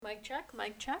Mic check,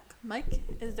 mic check. Mic,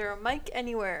 is there a mic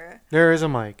anywhere? There is a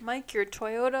mic. Mike, your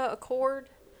Toyota Accord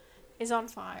is on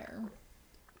fire.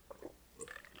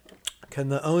 Can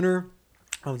the owner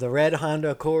of the red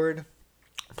Honda Accord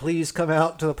please come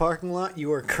out to the parking lot?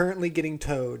 You are currently getting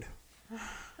towed.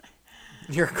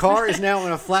 Your car is now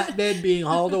on a flatbed being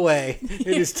hauled away. It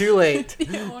is too late.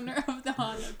 The owner of the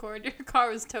Honda Accord, your car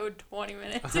was towed 20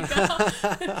 minutes ago.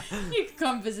 You can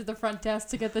come visit the front desk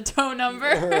to get the tow number.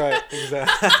 Right,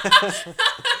 exactly.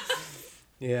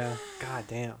 Yeah, god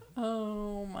damn.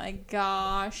 Oh my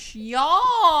gosh,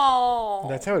 y'all.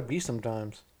 That's how it be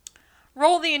sometimes.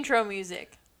 Roll the intro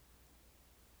music.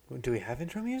 Do we have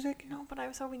intro music? No, but I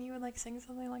was hoping you would like sing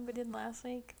something like we did last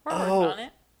week. We're working on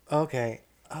it. Okay.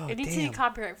 Oh, it needs to be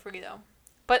copyright free though.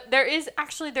 But there is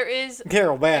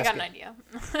Carol Baskin. I got an idea.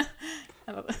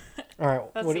 All right.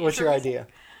 What's your idea?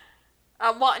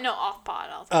 Off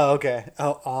pod. Oh, okay.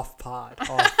 Oh, off pod.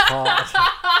 Off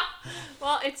pod.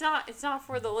 Well, it's not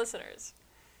for the listeners.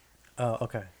 Oh,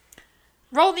 okay.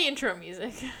 Roll the intro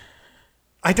music.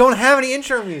 I don't have any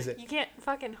intro music. You can't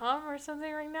fucking hum or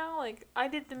something right now? Like, I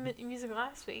did the music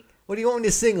last week. What do you want me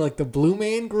to sing? Like the Blue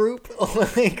Man Group?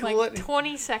 like what?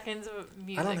 20 seconds of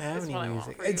music. I don't have any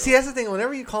music. And see, that's the thing.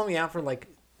 Whenever you call me out for like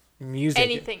music.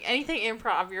 Anything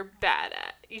improv, you're bad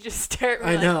at. You just stare at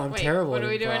me. I know, I'm terrible What at are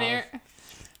we improv. doing here?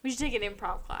 We should take an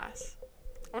improv class.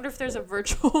 I wonder if there's a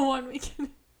virtual one we can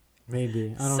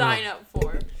maybe sign up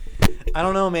for. I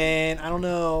don't know, man. I don't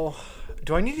know.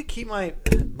 Do I need to keep my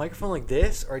microphone like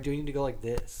this, or do I need to go like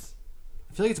this?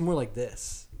 I feel like it's more like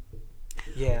this.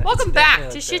 Yeah. Welcome back to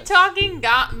like Shit this. Talking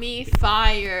Got Me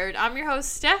Fired. I'm your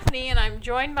host, Stephanie, and I'm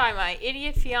joined by my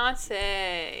idiot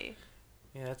fiance.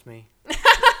 Yeah, that's me.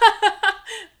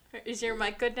 Is your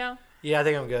mic good now? Yeah, I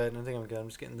think I'm good. I'm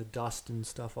just getting the dust and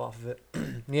stuff off of it.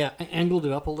 Yeah, I angled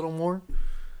it up a little more.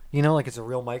 You know, like it's a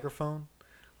real microphone.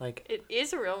 Like it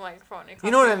is a real microphone. It costs you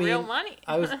know what I mean? Real money.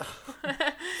 I was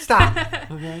stop.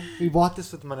 Okay, we bought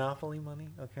this with Monopoly money.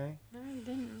 Okay. No, you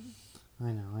didn't.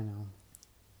 I know.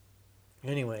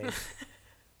 Anyways.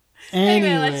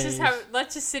 Anyway,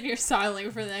 let's just sit here silently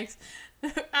for the next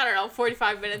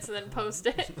 45 minutes and then post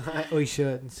it. We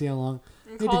should and see how long.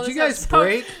 Hey, Call did you this guys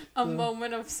break? A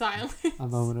moment of silence. A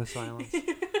moment of silence.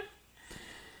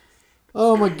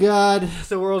 Oh my God,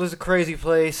 the world is a crazy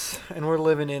place, and we're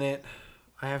living in it.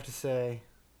 I have to say,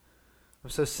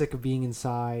 I'm so sick of being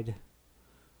inside.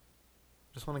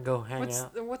 Just want to go hang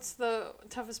out. What's the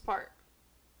toughest part?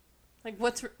 Like,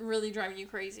 what's really driving you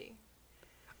crazy?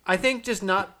 I think just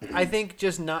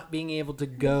not being able to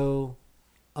go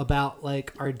about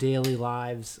like our daily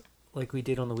lives like we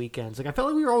did on the weekends. Like I felt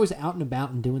like we were always out and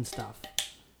about and doing stuff.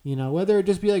 You know, whether it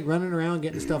just be like running around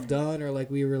getting stuff done, or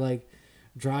like we were like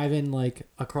driving like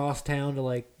across town to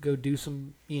like go do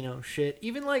some, you know, shit.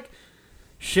 Even like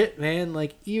shit, man,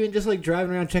 like even just like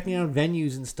driving around checking out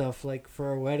venues and stuff like for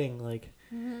our wedding, like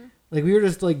like we were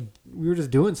just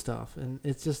doing stuff, and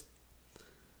it's just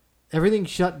everything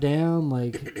shut down.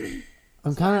 Like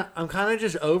I'm kind of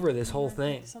just over this whole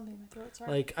thing. Something in my throat,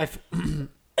 sorry. Like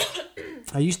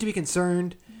I used to be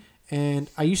concerned, and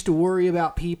I used to worry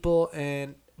about people,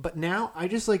 but now I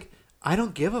just like I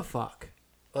don't give a fuck.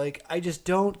 Like I just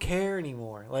don't care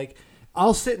anymore. Like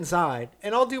I'll sit inside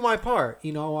and I'll do my part.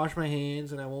 You know, I'll wash my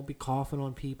hands and I won't be coughing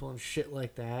on people and shit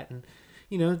like that, and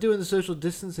you know, doing the social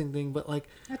distancing thing. But like,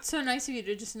 that's so nice of you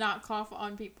to just not cough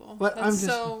on people. But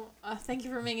thank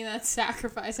you for making that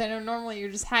sacrifice. I know normally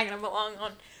you're just hanging them along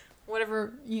on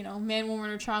whatever, you know, man, woman,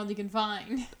 or child you can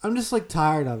find. I'm just like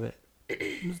tired of it.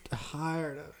 I'm just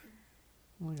tired of it.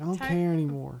 Like I don't care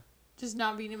anymore. Just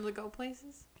not being able to go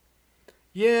places.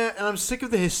 Yeah, and I'm sick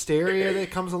of the hysteria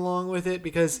that comes along with it,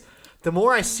 because the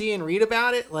more I see and read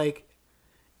about it, like,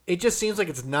 it just seems like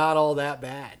it's not all that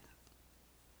bad.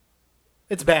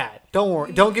 It's bad. Don't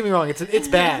worry. Don't get me wrong. It's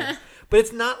bad. But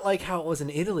it's not like how it was in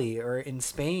Italy or in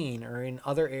Spain or in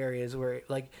other areas where,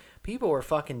 like, people were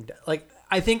fucking... Like,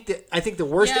 I think the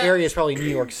worst area is probably New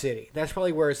York City. That's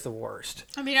probably where it's the worst.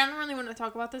 I mean, I don't really want to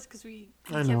talk about this because we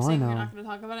kept saying we're not going to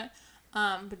talk about it.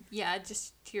 But yeah,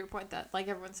 just to your point that, like,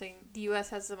 everyone's saying the U.S.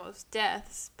 has the most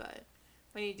deaths, but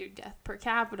when you do death per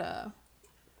capita,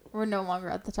 we're no longer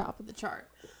at the top of the chart.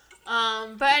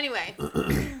 But anyway,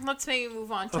 let's maybe move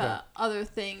on to other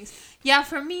things. Yeah,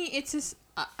 for me, it's just,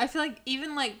 I feel like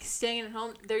even, like, staying at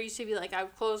home, there used to be, like, I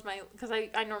would close my, because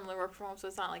I normally work from home, so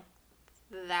it's not, like,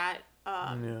 that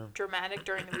dramatic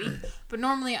during the week. But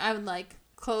normally I would, like,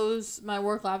 close my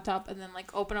work laptop and then,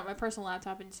 like, open up my personal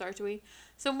laptop and start doing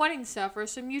some wedding stuff or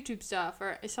some YouTube stuff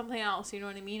or something else, you know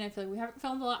what I mean? I feel like we haven't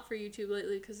filmed a lot for YouTube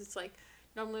lately because it's, like,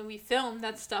 normally we film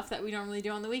that stuff that we normally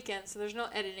do on the weekends, so there's no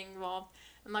editing involved.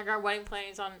 And, like, our wedding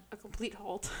planning is on a complete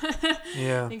halt.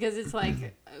 Yeah. Because it's,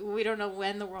 like, we don't know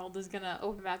when the world is going to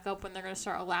open back up, when they're going to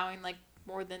start allowing, like,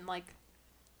 more than, like,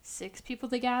 6 people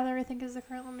to gather, I think is the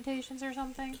current limitations or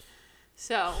something.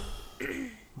 So,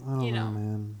 you know.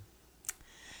 Man.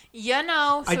 You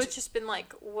know, so it's just been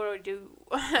like, what do I do?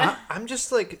 I'm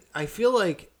just like, I feel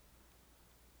like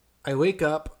I wake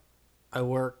up, I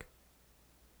work,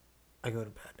 I go to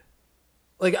bed.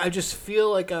 Like, I just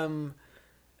feel like and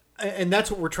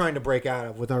that's what we're trying to break out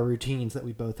of with our routines that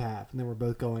we both have. And then we're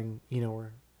both going, you know,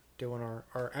 we're doing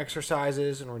our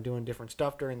exercises and we're doing different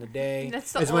stuff during the day.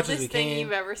 That's the oldest thing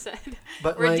you've ever said.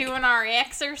 But we're doing our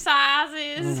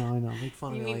exercises. I know. Make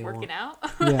fun of me. You mean working out?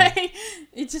 Yeah. Like,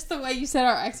 it's just the way you said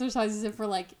our exercises if we're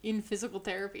like in physical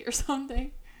therapy or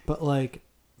something. But like,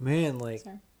 man, like,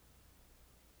 Sorry.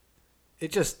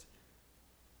 It just,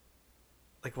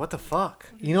 like, what the fuck?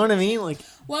 You know what I mean? Like,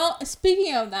 well,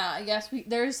 speaking of that, I guess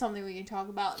there is something we can talk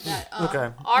about. That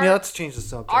okay, let's change the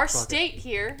subject. Our state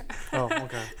here. Oh,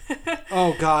 okay.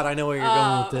 Oh God, I know where you're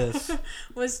going with this.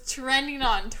 Was trending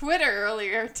on Twitter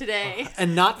earlier today,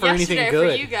 and not for anything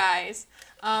good for you guys.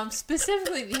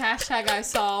 Specifically, the hashtag I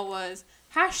saw was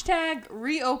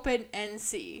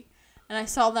 #ReopenNC. And I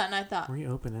saw that and I thought,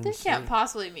 reopen this can't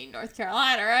possibly mean North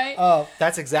Carolina, right? Oh,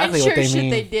 that's exactly what they mean.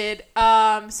 They did.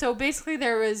 So basically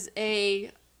there was a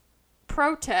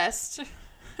protest.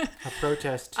 A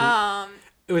protest.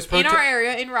 It was in our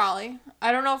area, in Raleigh.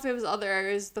 I don't know if it was other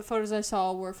areas. The photos I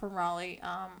saw were from Raleigh.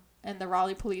 And the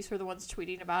Raleigh police were the ones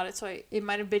tweeting about it. So it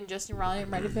might have been just in Raleigh. It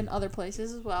might have been other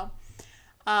places as well.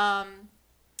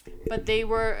 But they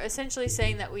were essentially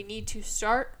saying that we need to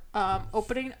start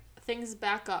opening things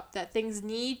back up, that things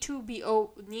need to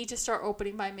start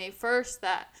opening by May 1st,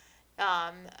 that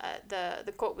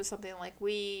the quote was something like,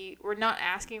 we're not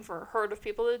asking for a herd of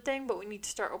people to thing, but we need to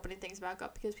start opening things back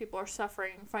up because people are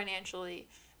suffering financially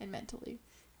and mentally.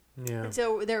 Yeah. And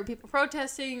so there were people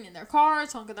protesting in their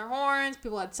cars, honking their horns,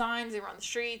 people had signs, they were on the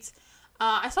streets.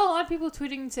 I saw a lot of people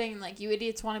tweeting saying, like, you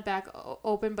idiots want it back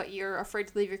open, but you're afraid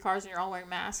to leave your cars and you're all wearing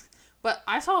masks. But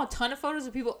I saw a ton of photos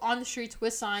of people on the streets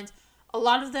with signs. A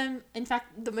lot of them, in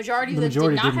fact, the majority of them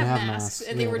did not have masks,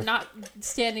 and they were not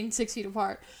standing 6 feet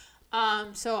apart.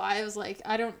 So I was like,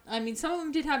 some of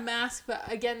them did have masks, but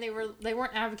again, they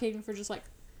weren't advocating for just like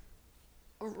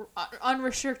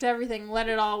unrestrict everything, let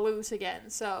it all loose again.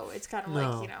 So it's kind of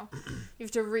like, you know, you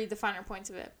have to read the finer points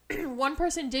of it. One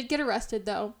person did get arrested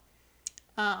though,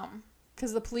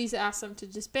 because the police asked them to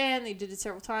disband. They did it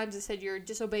several times. They said, you're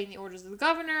disobeying the orders of the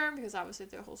governor, because obviously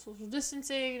the whole social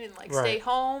distancing and like stay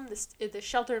home. The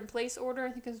shelter in place order,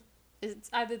 I think is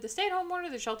either the stay at home order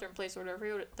or the shelter in place order. I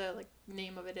forget what the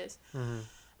name of it is.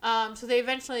 Mm-hmm. So they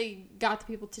eventually got the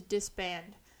people to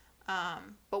disband.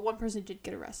 But one person did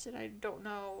get arrested. I don't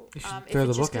know if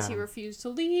it's just because he refused to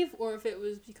leave or if it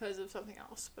was because of something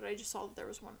else. But I just saw that there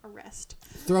was one arrest.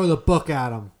 Throw the book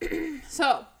at him.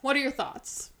 So, what are your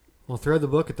thoughts? Well, throw the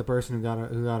book at the person who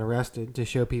got arrested to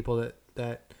show people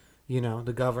that you know,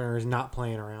 the governor is not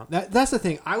playing around. That's the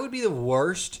thing. I would be the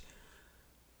worst,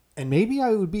 and maybe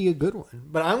I would be a good one.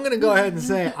 But I'm going to go ahead and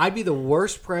say I'd be the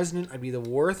worst president. I'd be the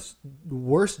worst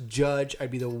judge.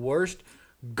 I'd be the worst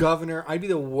governor. I'd be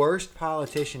the worst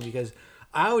politician because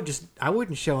I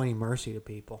wouldn't show any mercy to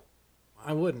people.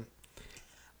 I wouldn't.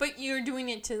 But you're doing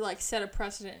it to, like, set a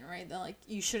precedent, right? That, like,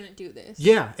 you shouldn't do this.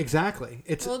 Yeah, exactly.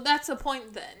 Well, that's the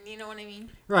point then. You know what I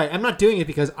mean? Right. I'm not doing it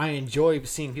because I enjoy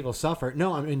seeing people suffer.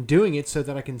 No, I'm doing it so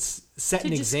that I can set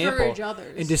an example.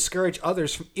 And discourage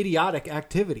others from idiotic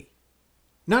activity.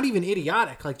 Not even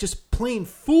idiotic. Like, just plain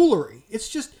foolery. It's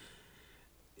just...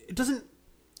 It doesn't...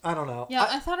 I don't know. Yeah,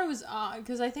 I thought it was odd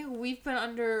because I think we've been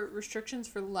under restrictions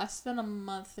for less than a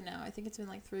month now. I think it's been,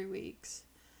 like, 3 weeks.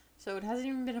 So it hasn't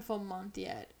even been a full month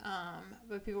yet.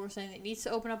 But people were saying it needs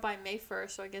to open up by May 1st.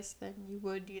 So I guess then you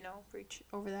would, you know, reach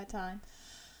over that time.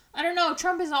 I don't know.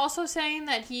 Trump is also saying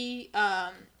that he's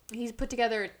put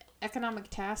together an economic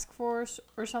task force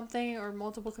or something, or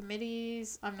multiple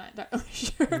committees. I'm not entirely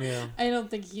sure. Yeah. I don't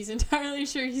think he's entirely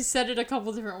sure. He said it a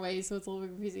couple different ways, so it's a little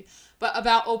bit confusing. But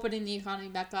about opening the economy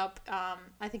back up,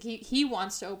 I think he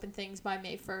wants to open things by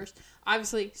May 1st.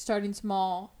 Obviously, starting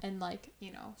small and, like,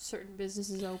 you know, certain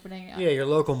businesses opening. Yeah, your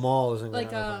local mall isn't going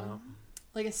to open up.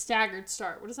 Like a staggered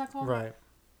start. What is that called? Right.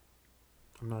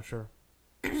 I'm not sure.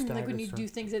 Like when you do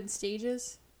things in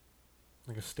stages?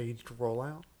 Like a staged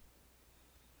rollout?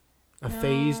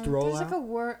 Phased rollout? There's like a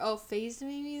word. Oh, phased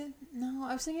maybe? No,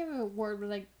 I was thinking of a word,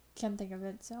 but I can't think of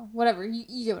it. So, whatever. You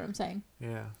get what I'm saying.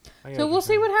 Yeah. So, we'll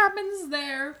see what happens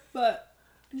there. But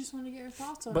I just want to get your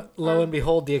thoughts on it. But lo and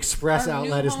behold, the express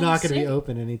outlet is not going to be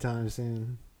open anytime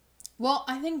soon. Well,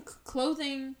 I think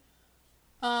clothing...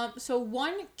 So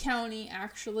one county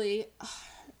actually.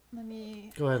 Let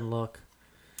me go ahead and look.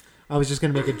 I was just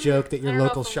going to make a joke that your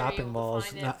local shopping mall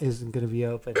isn't going to be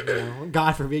open. You know?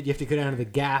 God forbid you have to go down to the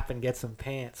Gap and get some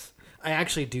pants. I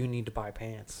actually do need to buy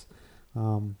pants.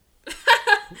 Jeans.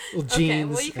 Okay,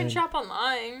 well you can shop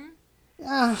online.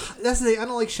 That's the thing. I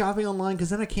don't like shopping online because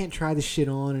then I can't try the shit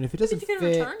on, and if it doesn't fit,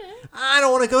 return it. I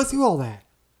don't want to go through all that.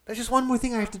 That's just one more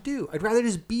thing I have to do. I'd rather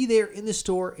just be there in the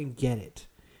store and get it.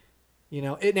 You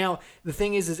know. Now the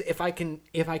thing is if I can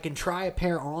try a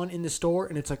pair on in the store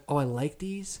and it's like, oh, I like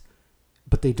these,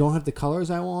 but they don't have the colors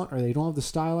I want or they don't have the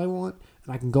style I want,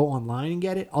 and I can go online and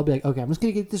get it, I'll be like, okay, I'm just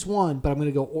going to get this one, but I'm going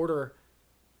to go order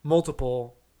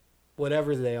multiple,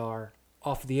 whatever they are,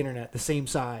 off of the internet, the same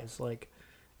size, like,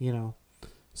 you know.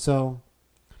 So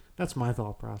that's my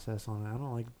thought process on it. I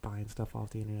don't like buying stuff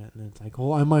off the internet and it's like,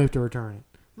 oh, I might have to return it.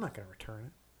 I'm not going to return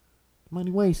it.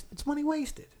 It's money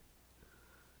wasted.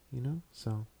 You know?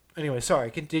 So anyway,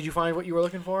 sorry. Did you find what you were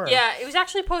looking for? Or? Yeah, it was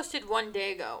actually posted one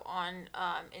day ago on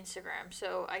Instagram,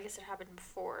 so I guess it happened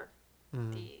before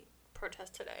the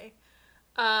protest today.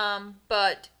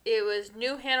 But it was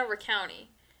New Hanover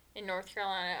County in North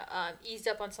Carolina eased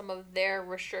up on some of their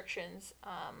restrictions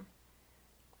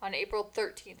on April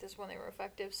 13th is when they were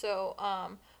effective. So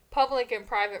public and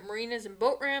private marinas and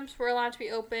boat ramps were allowed to be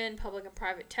open. Public and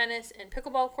private tennis and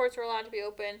pickleball courts were allowed to be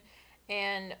open.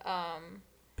 And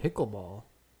pickleball?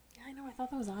 Yeah, I know. I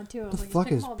thought that was odd too. What the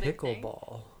fuck is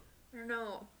pickleball? I don't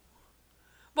know.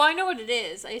 Well, I know what it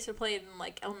is. I used to play it in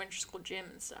like elementary school gym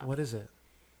and stuff. What is it?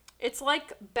 It's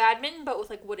like badminton, but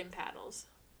with like wooden paddles.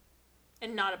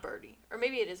 And not a birdie. Or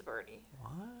maybe it is a birdie.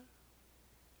 What?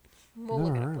 We'll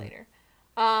look it up later.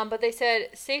 But they said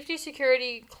safety,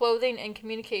 security, clothing, and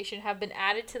communication have been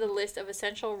added to the list of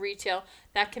essential retail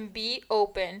that can be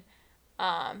open.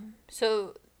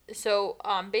 So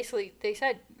basically, they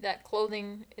said that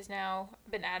clothing is now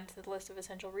been added to the list of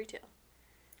essential retail,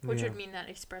 which would mean that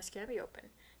Express can be open.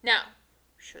 Now,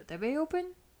 should they be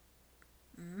open?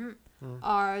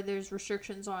 There's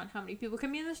restrictions on how many people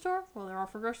can be in the store? Well, there are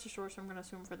for grocery stores, so I'm going to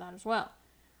assume for that as well.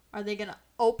 Are they going to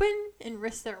open and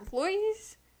risk their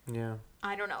employees? Yeah.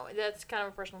 I don't know. That's kind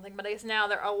of a personal thing, but I guess now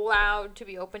they're allowed to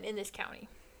be open in this county.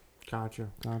 Gotcha.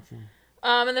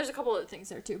 And there's a couple other things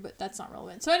there too, but that's not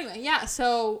relevant. So anyway, yeah.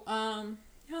 So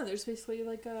there's basically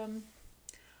like a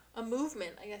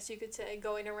movement, I guess you could say,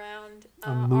 going around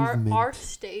our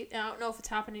state. I don't know if it's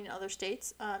happening in other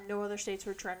states. No other states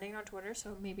were trending on Twitter,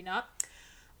 so maybe not.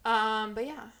 But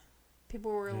yeah,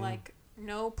 people were like,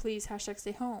 "No, please, hashtag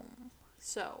stay home."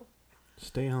 So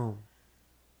stay home.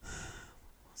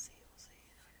 We'll see. You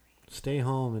know what I mean? Stay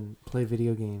home and play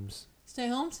video games. Stay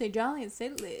home, stay jolly, and stay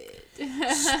lit.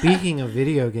 Speaking of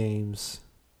video games,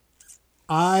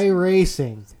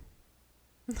 iRacing.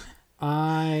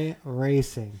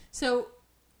 So,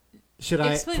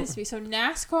 explain this to me? So,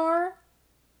 NASCAR,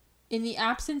 in the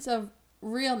absence of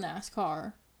real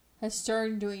NASCAR, has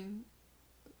started doing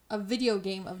a video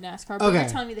game of NASCAR. But you're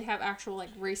telling me they have actual like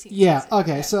racing. Yeah.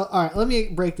 Okay. So, all right. Let me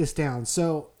break this down.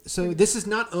 So this is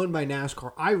not owned by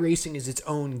NASCAR. iRacing is its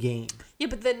own game. Yeah,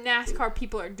 but the NASCAR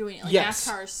people are doing it. Like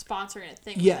NASCAR is sponsoring a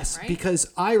thing. Yes, with them, right? Because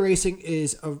iRacing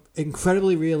is an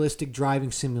incredibly realistic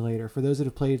driving simulator. For those that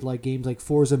have played like games like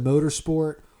Forza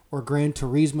Motorsport or Gran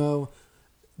Turismo,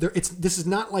 this is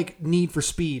not like Need for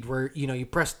Speed where you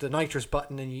press the nitrous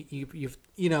button and you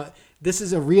this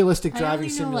is a realistic driving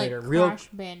simulator. Like Crash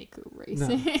Bandicoot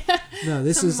racing. No,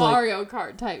 this is Mario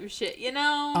Kart type shit.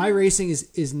 iRacing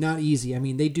is not easy. I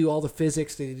mean, they do all the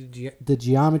physics, they do the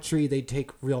geometry, they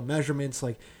take real measurements.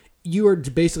 Like you are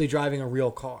basically driving a real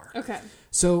car. Okay.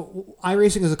 So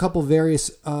iRacing has a couple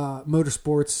various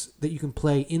motorsports that you can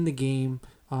play in the game.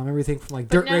 Everything from like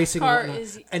dirt racing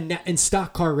and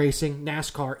stock car racing,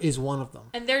 NASCAR is one of them.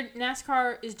 And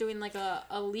NASCAR is doing like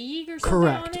a league or something.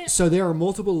 Correct. On it? So there are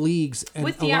multiple leagues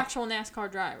with the actual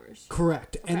NASCAR drivers.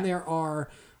 Correct. Okay. And there are.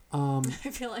 I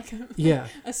feel like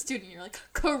a student. You're like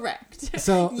correct.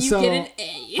 So you get an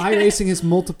A. iRacing has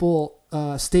multiple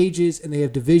stages and they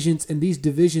have divisions, and these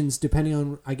divisions, depending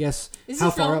on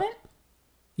how far up.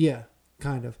 Yeah,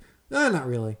 kind of. No, not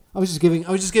really. I was just giving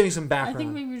some background. I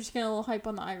think maybe we're just getting a little hype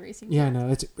on the iRacing. Yeah, no,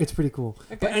 it's pretty cool.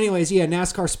 Okay. But anyways,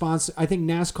 NASCAR sponsor. I think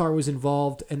NASCAR was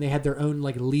involved, and they had their own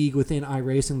like league within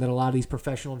iRacing that a lot of these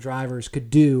professional drivers could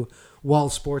do while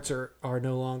sports are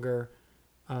no longer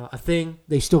a thing.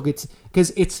 They still get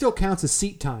because it still counts as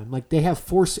seat time. Like they have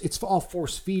force. It's all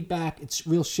force feedback. It's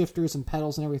real shifters and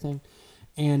pedals and everything.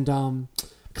 And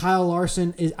Kyle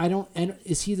Larson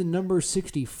is he the number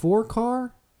 64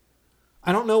 car?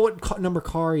 I don't know what number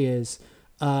car he is,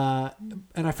 and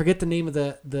I forget the name of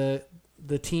the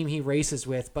the team he races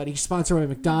with, but he's sponsored by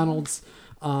McDonald's,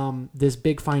 this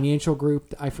big financial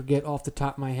group. I forget off the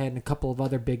top of my head, and a couple of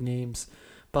other big names.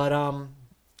 But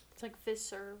it's like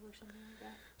FinServ or something like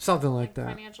that. Something like that.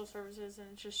 Financial services, and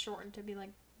it's just shortened to be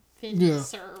like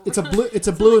FinServ. It's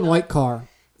a blue and white car.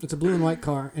 It's a blue and white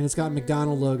car, and it's got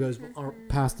McDonald logos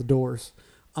past the doors.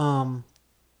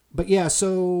 But yeah,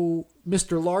 so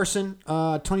Mr. Larson,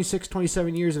 26,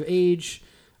 27 years of age,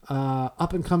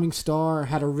 up and coming star,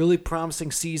 had a really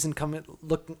promising season coming.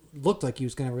 Looked like he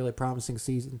was going to have a really promising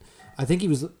season. I think he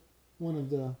was one of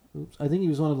the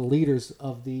leaders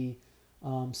of the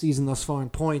season thus far in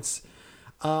points.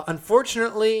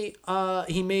 Unfortunately,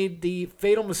 he made the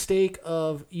fatal mistake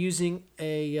of using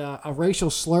a racial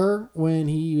slur when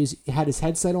he had his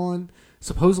headset on.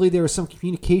 Supposedly, there was some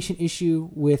communication issue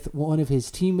with one of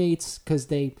his teammates because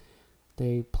they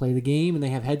play the game and they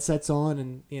have headsets on,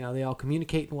 and they all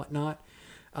communicate and whatnot.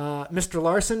 Mr.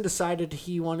 Larson decided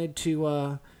he wanted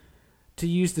to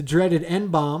use the dreaded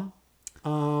N-bomb.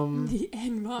 The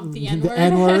N-bomb, the N-word. The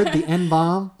N-word, the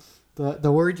N-bomb,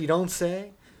 the word you don't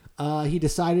say. He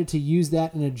decided to use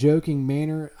that in a joking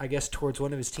manner, I guess, towards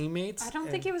one of his teammates. I don't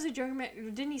think it was a joking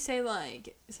manner. Didn't he say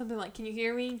something like, "Can you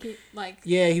hear me?"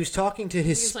 Yeah, he was talking to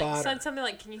his spotter. Said something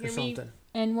like, "Can you hear me?"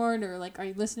 N-word, or "Are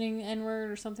you listening?"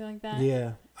 N-word, or something like that.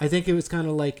 Yeah, I think it was kind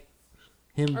of like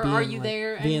him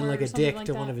being like a dick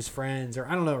to one of his friends, or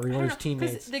I don't know, or one of his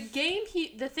teammates. The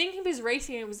thing he was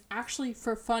racing in was actually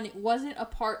for fun. It wasn't a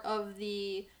part of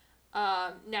the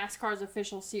NASCAR's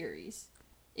official series.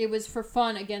 It was for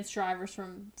fun against drivers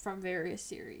from various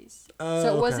series.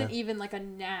 So it wasn't even like a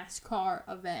NASCAR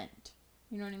event.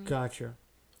 You know what I mean? Gotcha.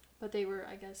 But they were,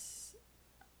 I guess,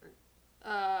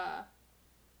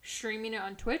 streaming it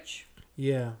on Twitch.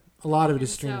 Yeah. A lot of it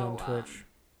is streamed on Twitch.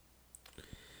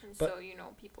 So,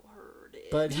 people heard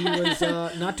it. But he was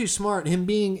not too smart.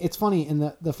 It's funny,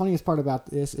 and the funniest part about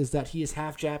this is that he is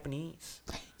half Japanese.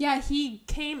 Yeah, he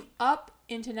came up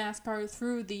into NASCAR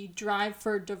through the Drive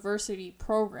for Diversity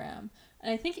program.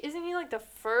 And I think, isn't he like the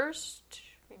first,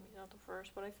 maybe not the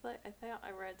first, but I thought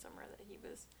I read somewhere that he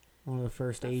was one of the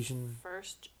first Asian.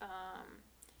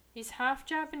 He's half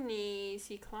Japanese.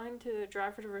 He climbed to the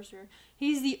Drive for Diversity.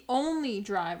 He's the only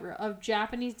driver of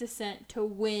Japanese descent to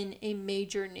win a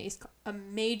major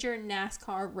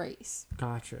NASCAR race.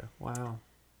 Gotcha. Wow.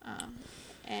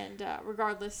 And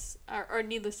regardless, or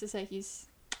needless to say, he's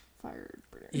fired.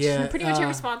 Yeah, pretty much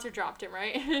every sponsor dropped him,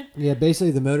 right? Yeah,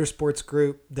 basically the motorsports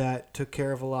group that took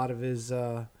care of a lot of his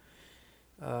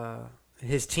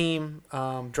team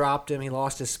dropped him. He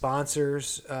lost his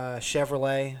sponsors.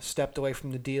 Chevrolet stepped away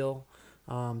from the deal.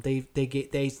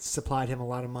 They supplied him a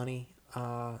lot of money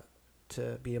to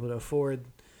be able to afford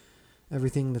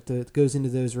everything that goes into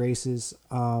those races.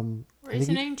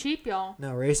 Racing ain't cheap, y'all.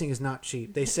 No, racing is not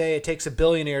cheap. They say it takes a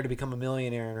billionaire to become a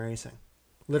millionaire in racing.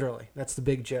 Literally, that's the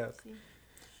big joke.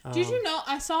 Did you know?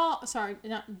 I saw. Sorry,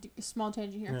 not a small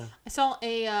tangent here. Yeah. I saw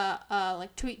a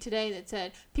tweet today that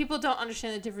said people don't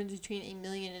understand the difference between a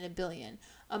million and a billion.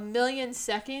 A million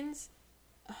seconds.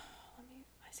 I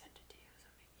sent it to you, so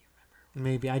maybe you remember.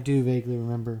 Maybe I do vaguely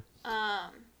remember.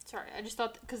 Sorry, I just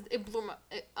thought because it blew my.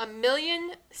 A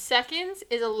million seconds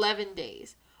is 11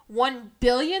 days. 1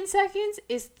 billion seconds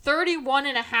is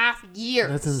 31.5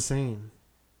 years. That's insane.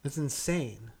 That's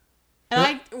insane.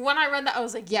 And when I read that, I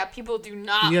was like, yeah, people do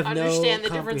not understand the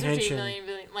difference between million and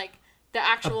billion. Like, the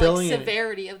actual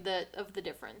severity of the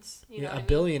difference. You know what I mean?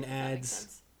 Billion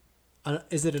adds...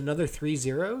 is it another 3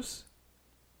 zeros?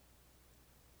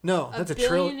 No, that's a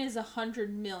trillion. A billion is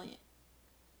 100 million.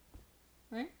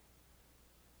 Right?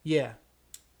 Yeah.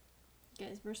 You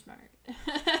guys were smart.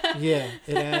 Yeah,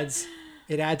 it adds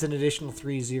an additional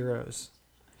 3 zeros.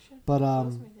 But,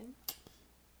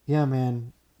 yeah,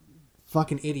 man.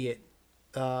 Fucking idiot.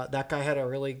 That guy had a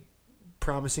really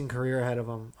promising career ahead of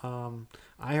him.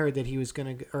 I heard that he was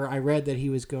I read that he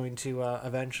was going to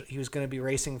eventually, he was going to be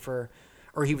racing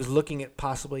or he was looking at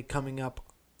possibly coming up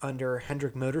under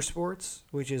Hendrick Motorsports,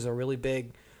 which is a really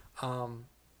big,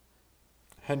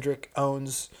 Hendrick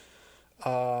owns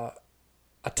a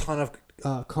ton of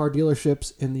car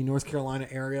dealerships in the North Carolina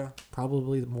area,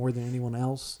 probably more than anyone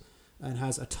else, and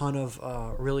has a ton of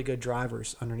really good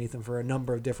drivers underneath him for a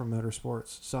number of different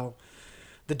motorsports. So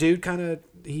the dude kind of,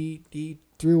 he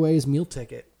threw away his meal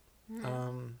ticket.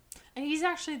 And he's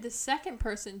actually the second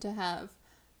person to have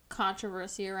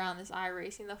controversy around this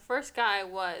iRacing. The first guy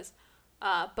was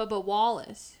Bubba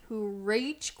Wallace, who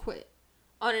rage quit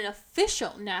on an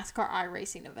official NASCAR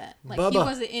iRacing event. Like, Bubba. He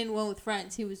wasn't in one with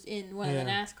friends. He was in one of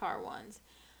the NASCAR ones.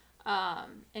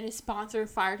 And his sponsor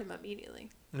fired him immediately.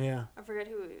 Yeah. I forget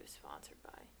who he was sponsored by.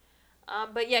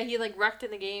 But yeah, he like wrecked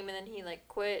in the game, and then he like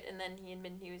quit, and then he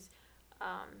admitted he was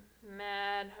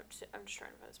mad. I'm just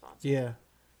trying to find a sponsor. Yeah.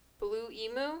 Blue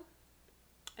Emu,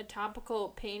 a topical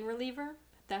pain reliever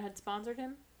that had sponsored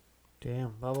him.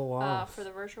 Damn, Bubba Wallace. For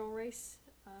the virtual race.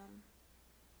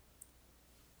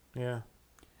 Yeah.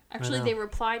 Actually, they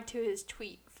replied to his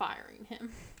tweet firing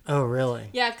him. Oh, really?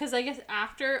 Yeah, because I guess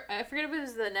after, I forget if it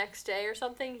was the next day or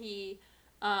something, he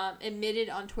admitted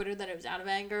on Twitter that it was out of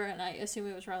anger, and I assume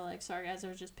it was probably like, sorry guys, I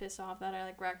was just pissed off that I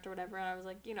like wrecked or whatever, and I was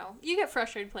like, you know, you get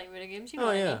frustrated playing video games, you know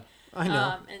what I mean? I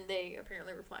know. And they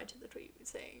apparently replied to the tweet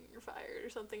saying you're fired or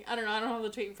something. I don't know, I don't have the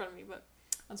tweet in front of me, but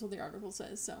that's what the article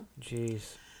says, so.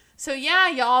 Jeez. So yeah,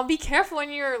 y'all, be careful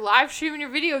when you're live streaming your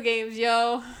video games,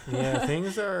 yo. Yeah,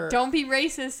 things are... Don't be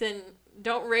racist and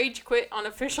don't rage quit on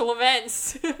official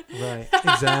events. Right,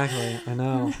 exactly. I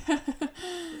know.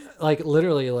 Like,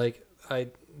 literally, like,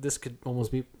 this could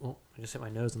almost be... Oh, I just hit my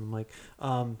nose on the mic.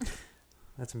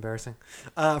 That's embarrassing.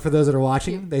 For those that are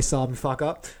watching, they saw me fuck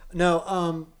up.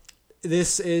 No,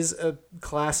 this is a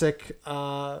classic...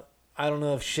 I don't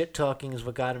know if shit talking is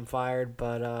what got him fired,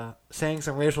 but saying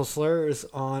some racial slurs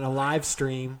on a live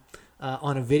stream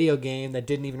on a video game that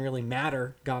didn't even really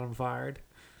matter got him fired.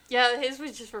 Yeah, his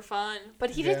was just for fun. But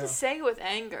he didn't say it with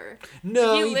anger.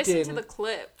 No, he listened to the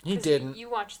clip. He didn't. You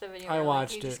watched the video. I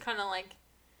watched it. He just kind of like...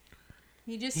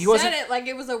 He just said it like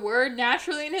it was a word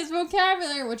naturally in his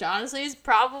vocabulary, which honestly is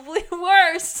probably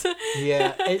worse.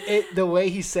 Yeah, the way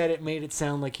he said it made it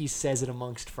sound like he says it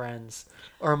amongst friends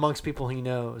or amongst people he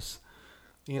knows.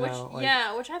 Which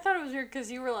I thought it was weird because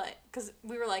we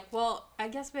were like, well, I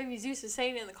guess maybe Zeus is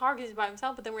saying it in the car because he's by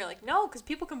himself, but then we were like, no, because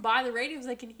people can buy the radios,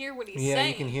 they can hear what he's saying. Yeah,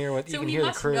 you can hear what. So you can hear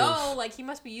the cruise. So he must know, like he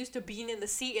must be used to being in the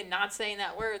seat and not saying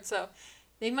that word. So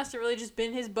they must have really just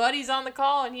been his buddies on the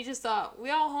call, and he just thought, we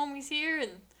all homies here,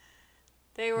 and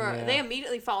they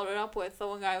immediately followed it up with the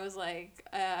one guy was like,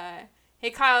 hey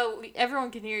Kyle,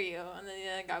 everyone can hear you, and then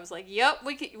the other guy was like, yep,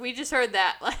 we just heard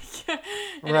that, like,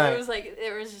 and right. it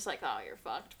was just like, oh, you're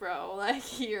fucked, bro,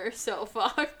 like you're so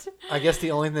fucked. I guess the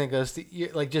only thing that goes to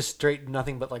like just straight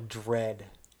nothing but like dread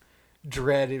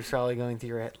is probably going through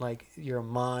your head, like your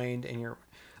mind and your.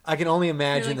 I can only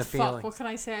imagine the feeling. Fuck, what can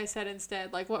I say I said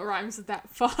instead? Like, what rhymes with that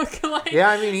fuck? Like, yeah,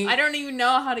 I mean, I don't even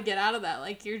know how to get out of that.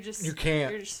 Like, you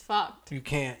can't. You're just fucked. You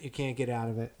can't get out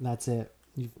of it. That's it.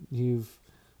 You've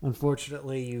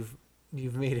unfortunately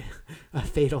you've made a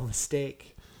fatal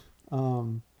mistake. Yeah.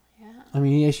 I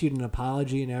mean, he issued an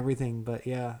apology and everything, but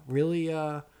yeah, really,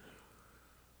 yeah,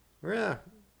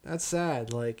 that's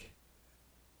sad. Like,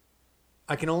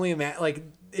 I can only imagine, like.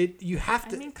 You have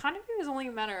to. I mean, kind of it was only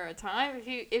a matter of time.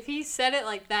 If he said it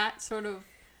like that, sort of.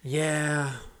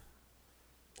 Yeah.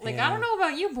 Like, I don't know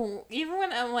about you, but even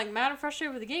when I'm like mad or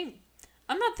frustrated with the game,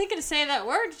 I'm not thinking to say that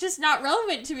word. It's just not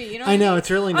relevant to me. You know. I know, it's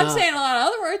really not. I'm saying a lot of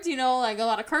other words. You know, like a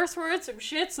lot of curse words, some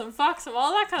shit, some fuck, some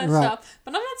all that kind of stuff.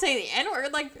 But I'm not saying the N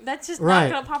word. Like that's just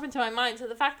not gonna pop into my mind. So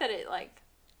the fact that it like.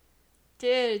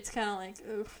 It's kind of like,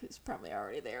 oof, it's probably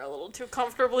already there a little too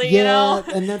comfortably, you know?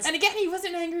 And again, he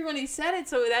wasn't angry when he said it,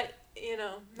 so that, you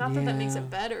know, not that makes it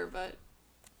better, but...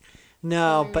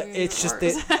 No, but it's just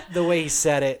the way he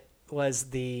said it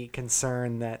was the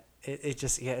concern that it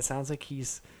just, it sounds like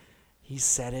he's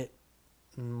said it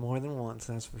more than once,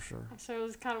 that's for sure. So it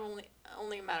was kind of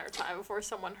only a matter of time before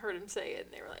someone heard him say it,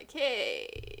 and they were like,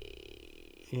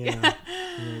 hey... Yeah,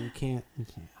 you can't.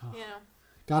 Oh. Yeah.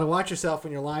 Gotta watch yourself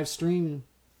when you're live streaming,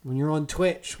 when you're on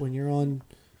Twitch, when you're on,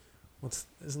 what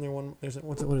is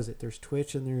it? There's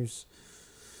Twitch and isn't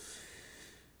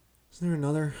there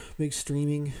another big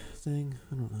streaming thing?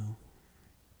 I don't know.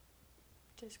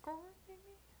 Discord,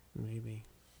 maybe? Maybe.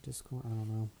 Discord, I don't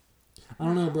know. I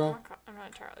don't know, bro. I'm not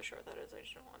entirely sure what that is. I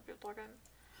just don't want people talking.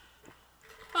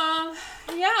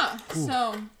 Yeah, cool.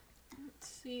 So, let's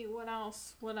see, what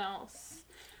else?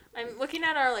 I'm looking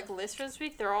at our like list for this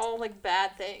week. They're all like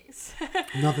bad things.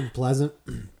 Nothing pleasant.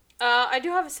 I do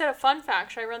have a set of fun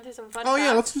facts. Should I run through some fun facts? Oh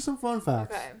yeah, let's do some fun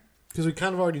facts. Okay. Because we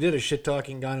kind of already did a shit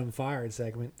talking got him fired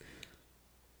segment.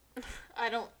 I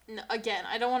don't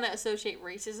want to associate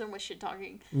racism with shit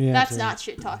talking. Yeah, that's not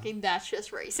shit talking. That's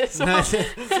just racism.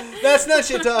 That's not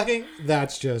shit talking.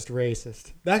 That's just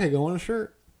racist. That could go on a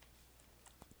shirt.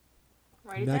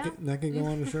 Write it down. That could go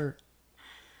on a shirt.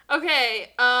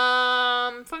 Okay,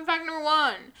 fun fact number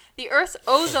 1. The Earth's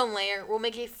ozone layer will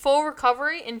make a full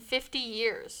recovery in 50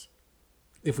 years.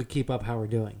 If we keep up how we're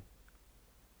doing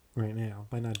right now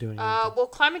by not doing anything. Well,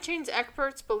 climate change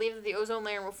experts believe that the ozone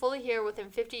layer will fully heal within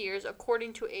 50 years,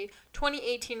 according to a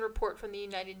 2018 report from the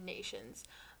United Nations.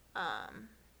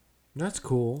 That's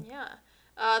cool. Yeah.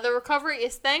 The recovery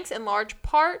is thanks in large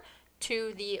part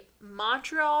to the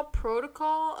Montreal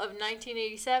Protocol of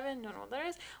 1987, don't know what that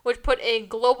is, which put a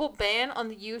global ban on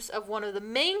the use of one of the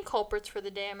main culprits for the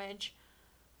damage,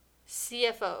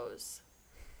 CFOs.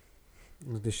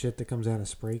 The shit that comes out of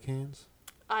spray cans?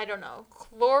 I don't know.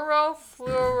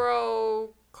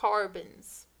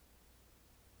 Chlorofluorocarbons.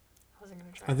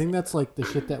 I think that's like the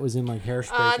shit that was in like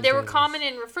hairspray. They were common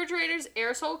in refrigerators,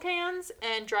 aerosol cans,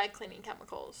 and dry cleaning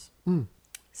chemicals.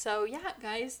 So yeah,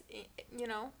 guys, you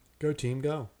know. Go team,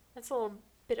 go. That's a little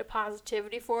bit of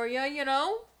positivity for you, you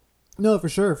know. No, for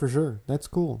sure. That's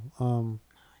cool.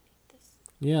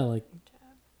 Yeah, like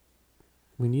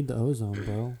we need the ozone,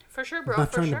 bro. For sure, bro. I'm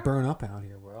not trying to burn up out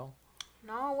here, bro.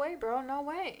 No way, bro. No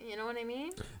way. You know what I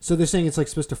mean? So they're saying it's like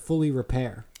supposed to fully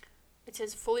repair. It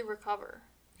says fully recover.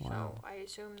 Wow. So I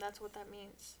assume that's what that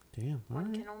means. Damn.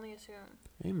 One can only assume.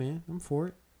 Hey, man, I'm for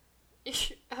it.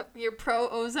 You're pro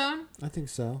ozone? I think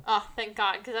so. Oh, thank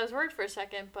God, because I was worried for a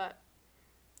second, but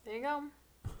there you go.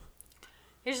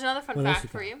 Here's another fun fact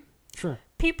for you. Sure.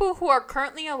 People who are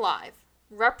currently alive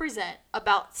represent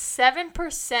about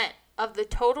 7% of the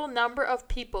total number of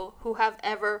people who have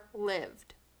ever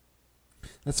lived.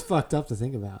 That's fucked up to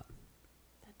think about.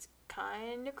 That's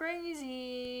kind of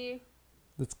crazy.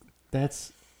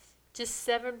 That's just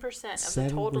 7% of the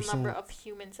total number of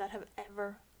humans that have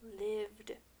ever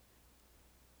lived.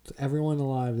 So everyone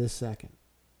alive this second.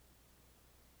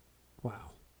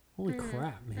 Wow. Holy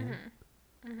crap,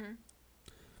 man.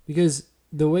 Because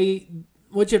the way,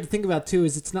 what you have to think about too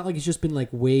is it's not like it's just been like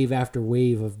wave after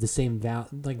wave of the same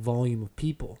volume of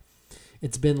people.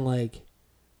 It's been like,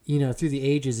 you know, through the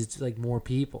ages, it's like more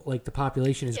people. Like the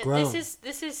population has grown.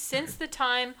 This is since the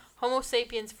time Homo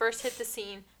sapiens first hit the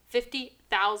scene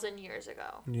 50,000 years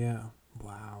ago. Yeah.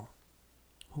 Wow.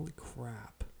 Holy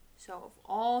crap. So of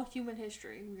all human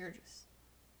history, we're just,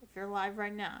 if you're alive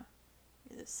right now,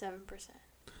 you're the 7%.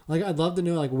 Like, I'd love to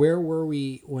know, like, where were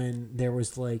we when there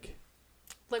was, like...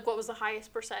 Like, what was the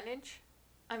highest percentage?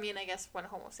 I mean, I guess when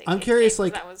Homo sapiens I'm curious, came,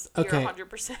 like... that was okay,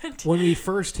 100%. When we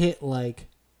first hit, like,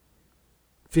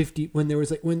 50... When there was,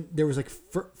 like,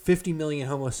 50 million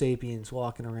Homo sapiens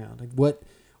walking around. Like,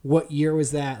 what year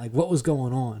was that? Like, what was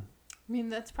going on? I mean,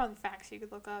 that's probably facts you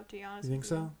could look up, to be honest. You think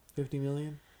so? 50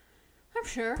 million? I'm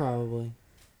sure. Probably.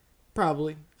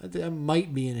 That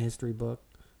might be in a history book.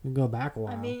 We can go back a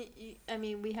while. I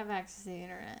mean, we have access to the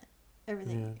internet.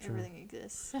 Everything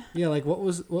exists. Yeah, like what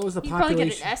was the population? You probably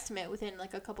get an estimate within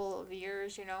like a couple of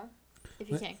years, you know, if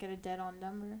you can't get a dead-on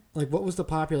number. Like, what was the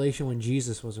population when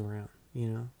Jesus was around? You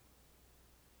know,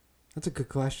 that's a good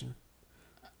question.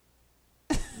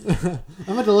 I'm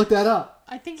about to look that up.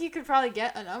 I think you could probably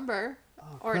get a number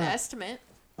or an estimate.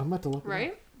 I'm about to look.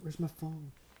 Right? Where's my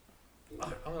phone?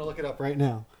 I'm gonna look it up right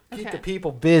now. Keep the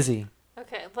people busy.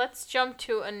 Okay, let's jump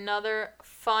to another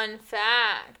fun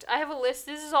fact. I have a list.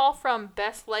 This is all from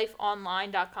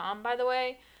bestlifeonline.com, by the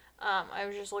way. I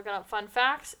was just looking up fun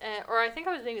facts, or I think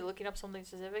I was maybe looking up something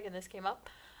specific, and this came up.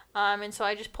 And so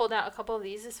I just pulled out a couple of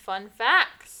these as fun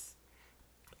facts.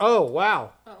 Oh,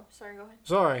 wow. Oh, sorry, go ahead.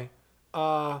 Sorry.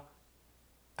 How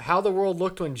the world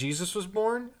looked when Jesus was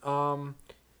born?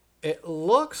 It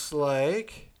looks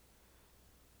like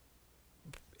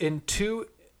they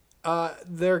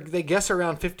guess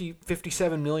around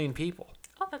 57 million people.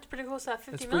 Oh, that's pretty close to that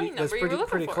 50 million number you were looking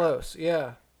for. Pretty close,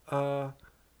 yeah. Hold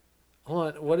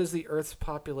on, what is the Earth's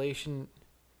population?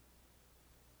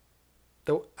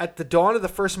 At the dawn of the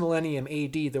first millennium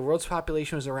AD, the world's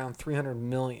population was around 300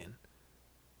 million.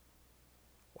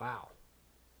 Wow.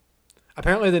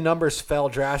 Apparently the numbers fell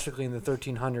drastically in the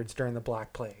 1300s during the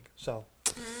Black Plague. So,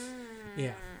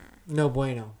 yeah. No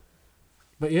bueno.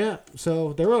 But yeah,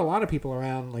 so there were a lot of people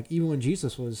around, like even when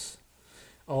Jesus was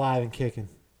alive and kicking.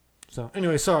 So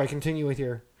anyway, sorry. Continue with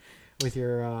your.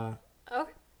 Okay.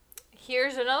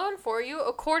 Here's another one for you.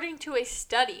 According to a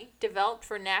study developed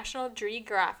for National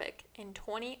Geographic in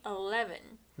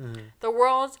 2011, the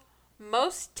world's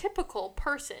most typical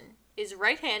person is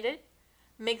right-handed,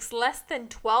 makes less than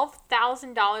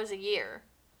 $12,000 a year,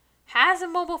 has a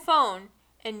mobile phone,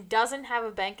 and doesn't have a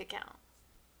bank account.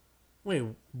 Wait,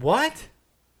 what?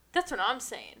 That's what I'm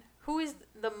saying. Who is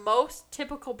the most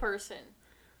typical person?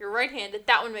 You're right-handed.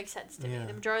 That one makes sense to me.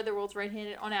 The majority of the world's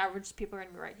right-handed. On average, people are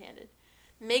going to be right-handed.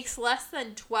 Makes less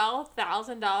than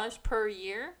 $12,000 per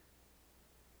year.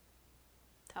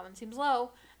 That one seems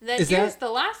low. And then the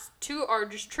last two are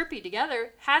just trippy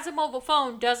together. Has a mobile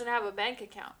phone, doesn't have a bank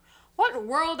account. What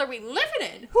world are we living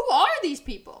in? Who are these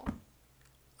people?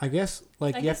 I guess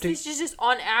it's just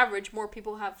on average, more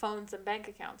people have phones than bank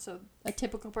accounts. So a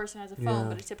typical person has a phone,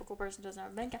 but a typical person doesn't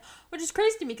have a bank account. Which is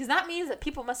crazy to me, because that means that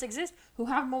people must exist who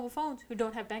have mobile phones who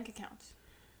don't have bank accounts.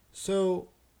 So,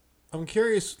 I'm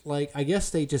curious. Like, I guess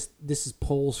this is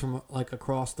polls from like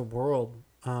across the world.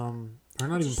 Or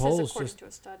not even polls. According to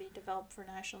a study developed for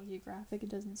National Geographic, it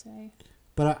doesn't say.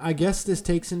 But I guess this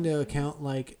takes into account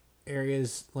like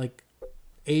areas like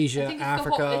Asia,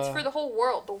 Africa. It's for the whole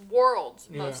world. The world's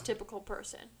most typical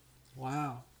person.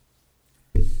 Wow.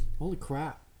 Holy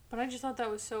crap. But I just thought that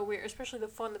was so weird, especially the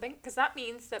phone in the bank, because that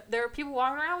means that there are people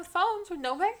walking around with phones with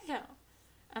no bank account.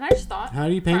 And I just thought, how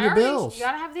do you pay your bills? You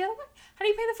gotta have the other way. How do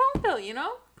you pay the phone bill? You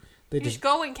know, you just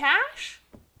go in cash.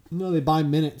 No, they buy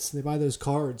minutes. They buy those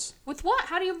cards. With what?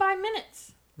 How do you buy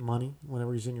minutes? Money,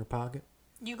 whatever's in your pocket.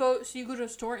 You go to a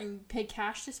store and pay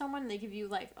cash to someone, and they give you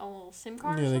like a little SIM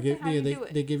card or something? How do you do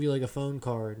it? They give you like a phone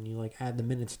card, and you like add the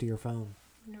minutes to your phone.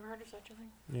 I've never heard of such a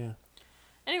thing. Yeah.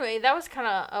 Anyway, that was kind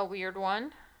of a weird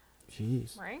one.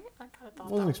 Jeez. Right? I kind of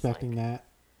thought wasn't expecting that.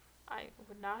 I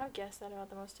would not have guessed that about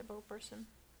the most typical person.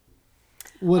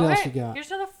 What else you got?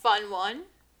 Here's another fun one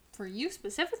for you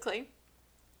specifically.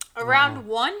 Around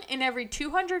 1 in every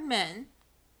 200 men,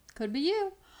 could be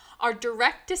you, are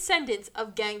direct descendants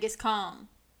of Genghis Khan.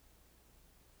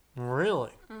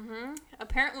 Really? Mm-hmm.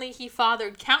 Apparently, he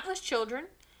fathered countless children.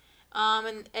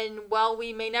 And while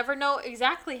we may never know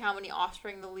exactly how many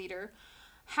offspring the leader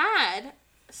had,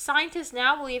 scientists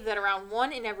now believe that around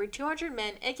 1 in every 200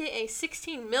 men, aka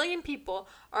 16 million people,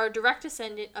 are a direct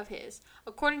descendant of his,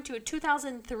 according to a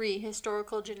 2003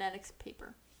 historical genetics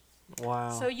paper.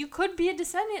 Wow. So you could be a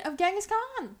descendant of Genghis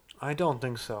Khan. I don't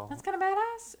think so. That's kind of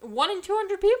badass. 1 in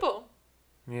 200 people.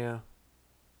 Yeah.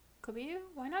 Could be you.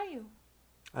 Why not you?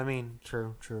 I mean,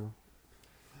 true.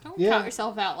 Don't count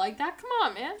yourself out like that. Come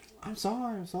on, man. I'm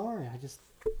sorry. I just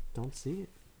don't see it.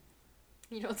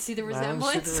 You don't see the resemblance?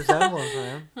 I don't see the resemblance,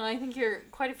 man. Well, I think you're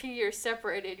quite a few years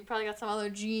separated. You probably got some other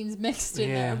genes mixed in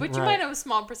there. But you might have a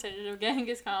small percentage of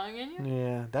Genghis Khan in you.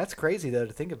 Yeah. That's crazy, though,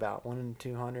 to think about. 1 in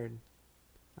 200.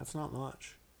 That's not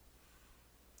much.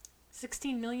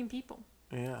 16 million people.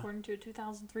 Yeah. According to a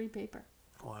 2003 paper.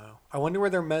 Wow. I wonder where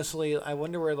they're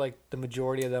like the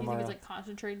majority of them are. You think it's like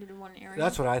concentrated in one area?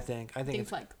 That's what I think. I think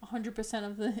it's like 100%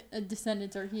 of the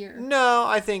descendants are here. No,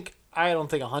 I don't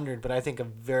think 100, but I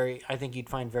think you'd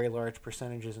find very large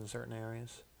percentages in certain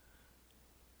areas.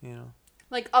 You know.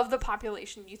 Like of the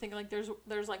population, you think like there's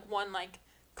like one like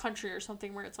country or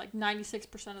something where it's like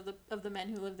 96% of the men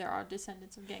who live there are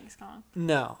descendants of Genghis Khan?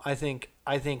 No, I think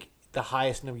the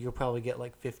highest number you'll probably get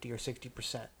like 50 or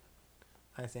 60%.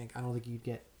 I don't think you'd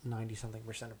get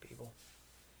 90-something% of people.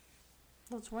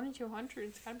 Well, it's 1 in 200.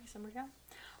 It's got to be somewhere down.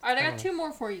 All right, I got 2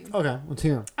 more for you. Okay, let's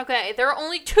hear them. Okay, there are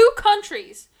only 2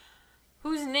 countries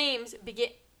whose names begin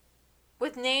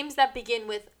with names that begin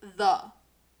with the.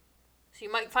 So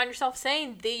you might find yourself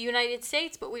saying the United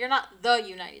States, but we are not the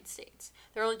United States.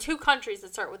 There are only 2 countries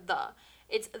that start with the.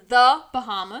 It's the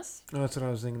Bahamas. Oh, that's what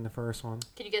I was thinking the first one.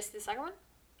 Can you guess the second one?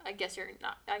 I guess you're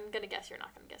not. I'm going to guess you're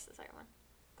not going to guess the second one.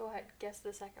 Go ahead, guess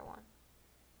the second one.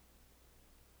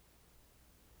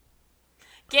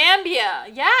 Gambia.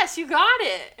 Yes, you got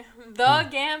it. The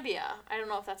Gambia. I don't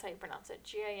know if that's how you pronounce it.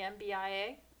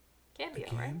 Gambia. Gambia,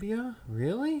 right? Gambia?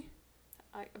 Really?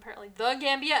 Apparently, the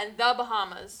Gambia and the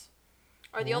Bahamas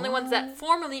are the only ones that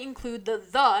formally include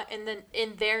the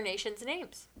in their nation's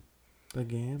names. The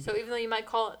Gambia. So even though you might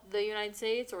call it the United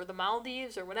States or the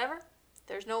Maldives or whatever,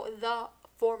 there's no the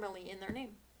formally in their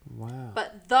name. Wow.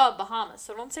 But the Bahamas.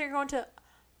 So don't say you're going to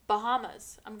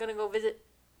Bahamas. I'm going to go visit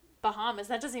Bahamas.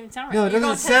 That doesn't even sound right. No, it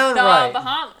doesn't sound right. The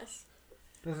Bahamas.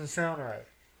 Doesn't sound right.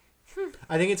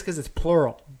 I think it's because it's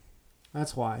plural.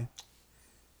 That's why.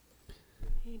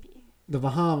 Maybe. The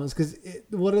Bahamas. Because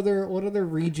what other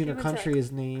region or country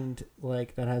is named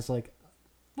like that has like...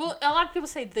 Well, a lot of people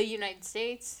say the United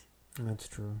States. That's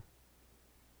true.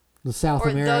 The South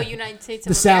America. Or the United States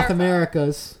of the America. South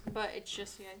Americas. But it's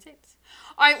just the United States.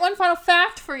 All right, one final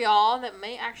fact for y'all that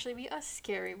may actually be a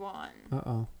scary one.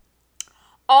 Uh-oh.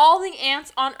 All the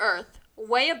ants on Earth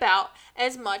weigh about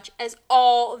as much as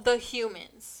all the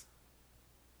humans.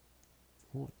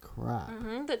 Holy crap.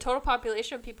 Mm-hmm. The total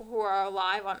population of people who are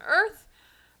alive on Earth.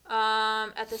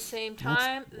 At the same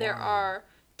time, there are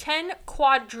 10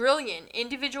 quadrillion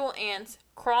individual ants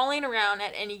crawling around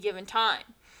at any given time.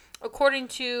 According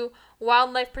to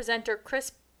wildlife presenter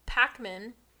Chris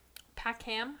Packham,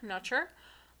 I'm not sure.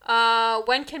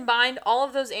 When combined, all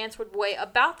of those ants would weigh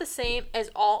about the same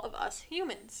as all of us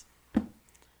humans.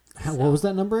 What was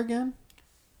that number again?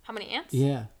 How many ants?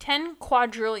 Yeah. 10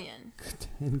 quadrillion.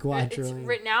 10 quadrillion. It's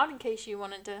written out in case you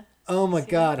wanted to. Oh my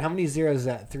God. How many zeros is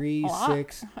that? 3,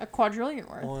 6. A quadrillion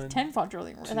worth. 1, 10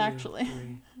 quadrillion worth, 2, actually.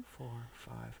 3, 4,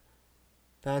 5.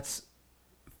 That's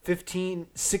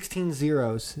 16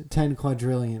 zeros. 10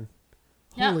 quadrillion.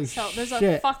 Yeah, Holy so there's shit.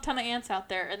 a fuck ton of ants out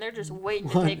there, and they're just waiting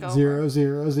to take over. 0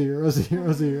 0 0 0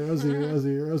 0 0 0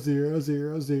 0 0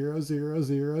 0 0 0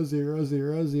 0 0 0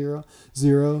 0 0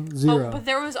 0 0. Oh, but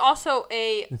there was also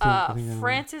a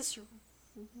Francis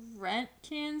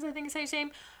Rentkins, I think is how you say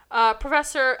him,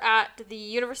 professor at the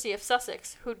University of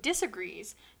Sussex, who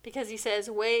disagrees because he says,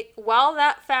 while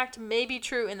that fact may be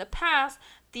true in the past,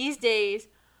 these days,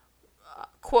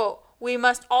 quote, we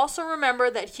must also remember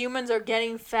that humans are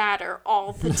getting fatter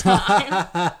all the time.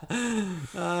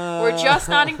 We're just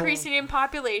not increasing in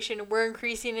population, we're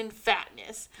increasing in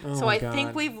fatness. So I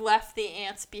think we've left the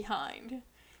ants behind.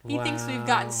 He thinks we've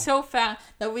gotten so fat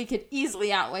that we could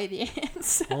easily outweigh the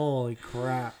ants. Holy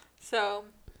crap. So,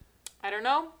 I don't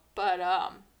know, but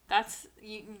that's...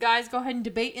 You guys go ahead and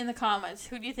debate in the comments.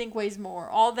 Who do you think weighs more,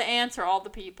 all the ants or all the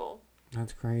people?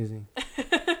 That's crazy.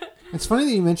 It's funny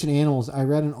that you mentioned animals. I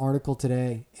read an article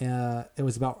today. It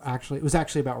was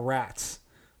actually about rats.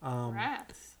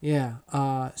 Rats? Yeah.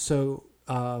 I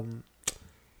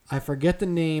forget the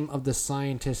name of the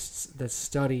scientists that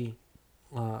study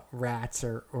rats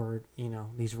or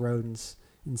these rodents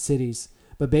in cities.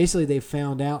 But basically they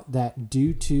found out that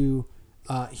due to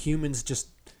humans just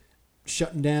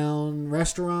shutting down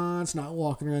restaurants, not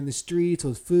walking around the streets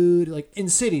with food, like in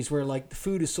cities where like the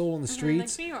food is sold on the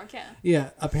streets. Like New York, yeah. Yeah,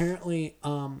 apparently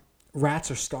rats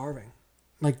are starving.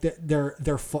 Like they're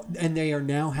and they are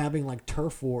now having like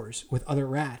turf wars with other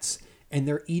rats, and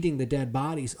they're eating the dead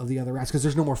bodies of the other rats because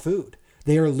there's no more food.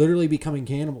 They are literally becoming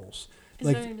cannibals. Is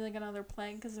there going to be like another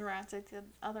plague because the rats ate the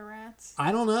other rats?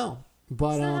 I don't know,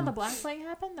 but isn't that how the Black Plague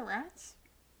happened? The rats?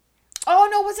 Oh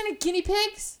no, wasn't it guinea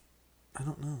pigs? I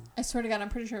don't know. I swear to God, I'm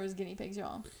pretty sure it was guinea pigs,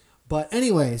 y'all. But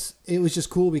anyways, it was just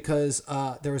cool because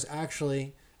there was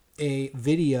actually a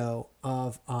video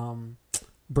of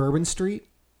Bourbon Street,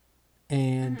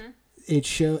 and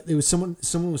it was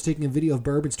someone was taking a video of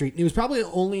Bourbon Street, and it was probably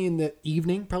only in the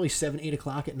evening, probably 7-8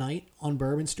 o'clock at night on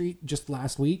Bourbon Street just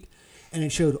last week, and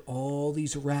it showed all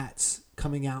these rats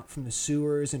coming out from the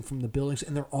sewers and from the buildings,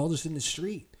 and they're all just in the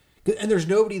street, and there's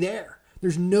nobody there.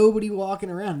 There's nobody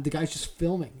walking around. The guy's just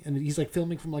filming, and he's like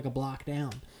filming from like a block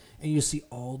down, and you see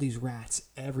all these rats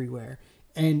everywhere,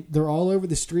 and they're all over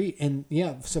the street. And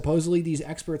yeah, supposedly these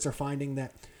experts are finding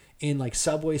that in like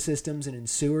subway systems and in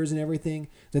sewers and everything,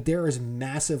 that there is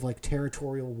massive like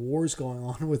territorial wars going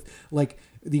on with like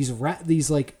these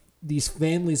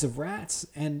families of rats,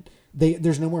 and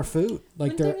there's no more food.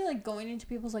 Like wouldn't they be like going into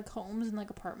people's like homes and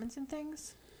like apartments and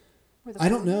things? I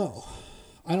don't know.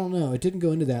 It didn't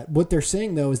go into that. What they're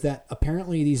saying though is that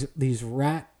apparently these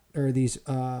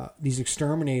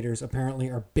exterminators apparently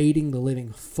are baiting the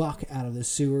living fuck out of the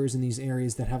sewers in these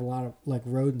areas that have a lot of like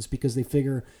rodents, because they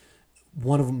figure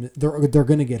one of them they're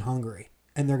going to get hungry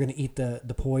and they're going to eat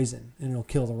the poison and it'll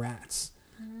kill the rats.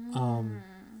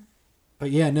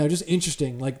 But yeah, no, just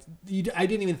interesting. Like I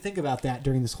didn't even think about that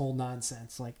during this whole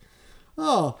nonsense. Like,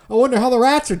 oh, I wonder how the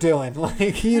rats are doing.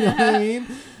 Like, you know what I mean?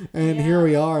 And here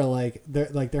we are, like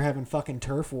they're having fucking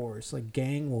turf wars, like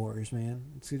gang wars,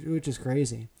 man. Which is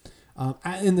crazy.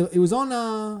 It was on.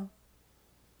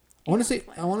 I want to say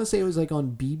it was like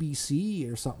on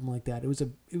BBC or something like that. It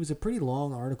was a pretty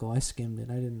long article. I skimmed it.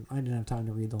 I didn't have time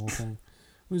to read the whole thing.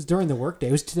 It was during the workday.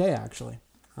 It was today actually.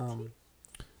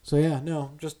 So yeah,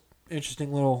 no, just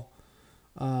interesting little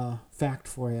fact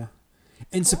for you.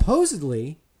 And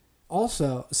supposedly,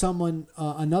 also,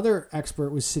 another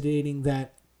expert was stating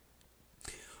that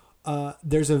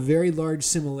there's a very large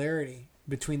similarity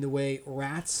between the way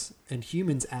rats and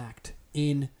humans act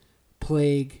in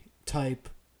plague-type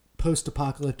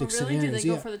post-apocalyptic scenarios. Do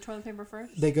they go for the toilet paper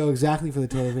first? They go exactly for the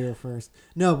toilet paper first.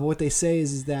 No, but what they say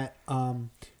is that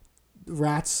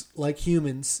rats, like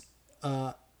humans,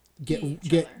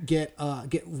 get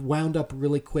wound up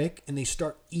really quick, and they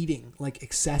start eating like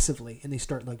excessively, and they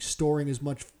start like storing as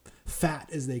much fat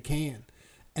as they can,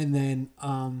 and then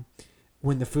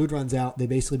when the food runs out, they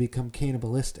basically become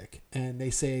cannibalistic, and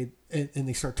they say and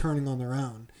they start turning on their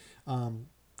own,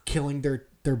 killing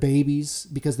their babies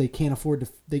because they can't afford to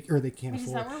they can't afford.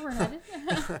 Is that where we're headed?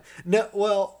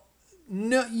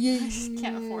 No, you just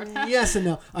can't afford. Yes and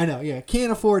no. I know. Yeah,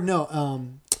 can't afford. No,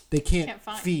 they can't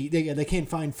feed. They can't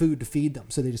find food to feed them,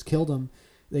 so they just kill them.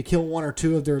 They kill one or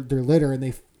two of their litter,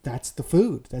 and that's the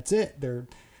food. That's it. Their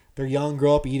young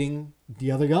grow up eating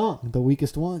the other young, the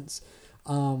weakest ones.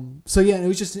 So yeah, it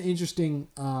was just an interesting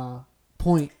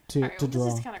point to draw.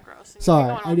 This is kind of gross.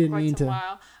 Sorry, I didn't mean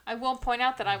to. I will point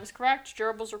out that I was correct.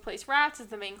 Gerbils replace rats as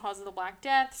the main cause of the Black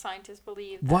Death. Scientists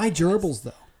believe. Why gerbils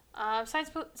though?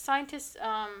 Scientists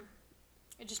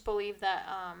just believe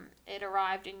that it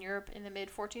arrived in Europe in the mid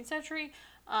 14th century,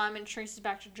 and traces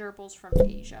back to gerbils from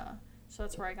Asia. So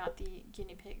that's where I got the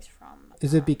guinea pigs from.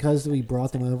 Is it because we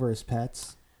brought them over as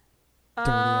pets?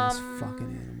 Dirty ass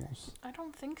fucking animals. I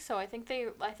don't think so. I think they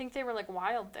were like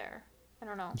wild there. I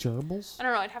don't know. Gerbils? I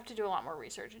don't know. I'd have to do a lot more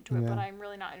research into it, but I'm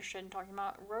really not interested in talking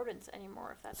about rodents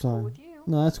anymore. If that's cool with you.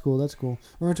 No, that's cool. That's cool.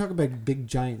 We're gonna talk about big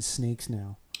giant snakes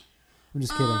now. I'm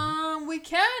just kidding. We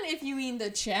can if you mean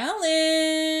the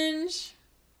challenge.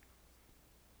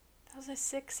 That was a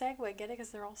sick segue. Get it? Because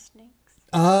they're all snakes.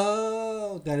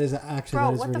 Oh, that is actually. Bro,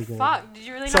 that is what really the good. fuck? Did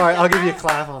you really? Sorry, not I'll get give you a that?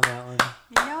 clap on that one.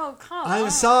 No, come on. I'm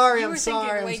sorry. You I'm were sorry.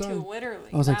 thinking I'm way sorry. too literally.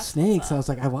 I was like That's snakes. I was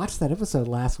like, I watched that episode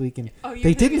last week, and you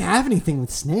they didn't have anything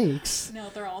with snakes. No,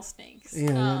 they're all snakes.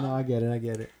 Yeah, no, I get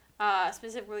it.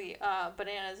 Specifically,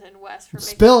 Bananas and Wes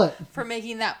for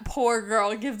making that poor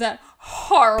girl give that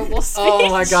horrible speech. Oh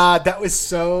my god, that was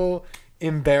so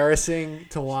embarrassing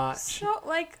to watch. So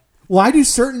like. Why do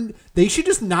they should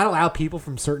just not allow people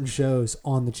from certain shows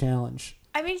on the challenge?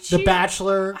 I mean, The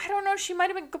Bachelor. I don't know. She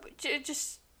might have been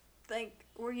just like,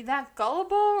 were you that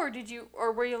gullible,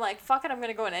 or were you like, fuck it, I'm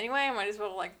gonna go in anyway. I might as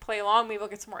well like play along. Maybe I'll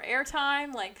get some more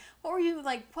airtime. Like, what were you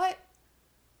like? What?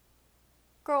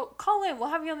 Girl, call in. We'll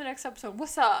have you on the next episode.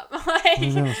 What's up? Like,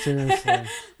 No, seriously.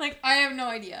 like, I have no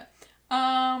idea.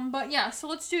 But yeah, so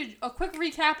let's do a quick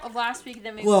recap of last week, and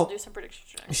then maybe we'll do some predictions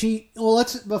today.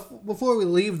 Let's before we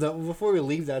leave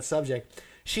that subject,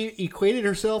 she equated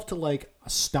herself to like a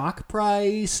stock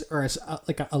price or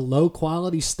a low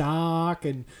quality stock,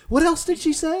 and what else did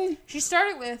she say? She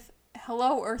started with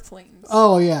 "Hello, Earthlings."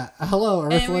 Oh yeah, hello,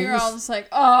 Earthlings. And we were all just like,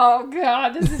 "Oh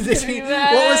God, this is gonna be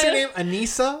bad." What was her name?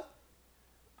 Anissa.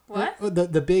 What?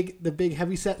 The big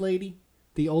heavyset lady.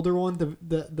 The older one,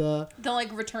 the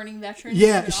like returning veteran.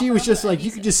 Yeah, she was just like,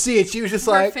 you could just see it. She was just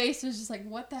her like, face was just like,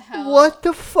 what the hell? What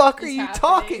the fuck are you happening?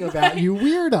 talking about, you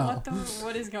weirdo?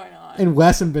 What is going on? And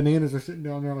Wes and Bananas are sitting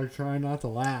down there like trying not to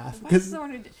laugh because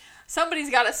somebody's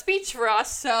got a speech for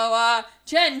us. So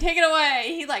Jen, take it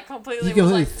away. He like completely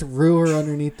threw her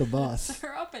underneath the bus.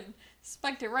 Threw her up and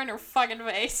spiked it right in her fucking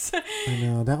face. I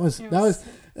know that was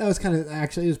kind of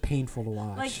actually, it was painful to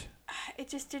watch. Like, it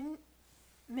just didn't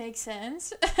make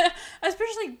sense,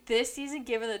 especially this season,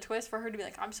 given the twist for her to be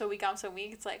like, I'm so weak.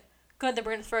 It's like, good that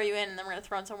we're gonna throw you in, and then we're gonna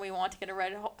throw in someone we want to get a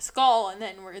red skull, and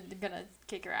then we're gonna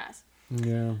kick your ass.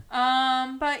 Yeah.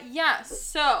 But yeah,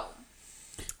 so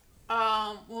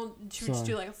should we just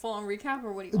do like a full on recap,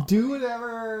 or what do you want? Do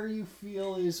whatever you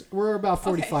feel is. We're about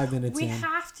 45 minutes in. We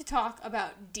have to talk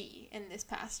about D in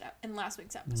last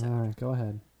week's episode. All right, go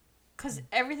ahead. Because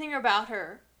everything about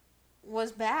her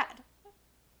was bad.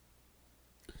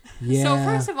 Yeah. So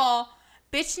first of all,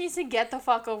 bitch needs to get the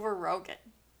fuck over Rogan.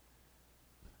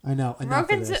 I know.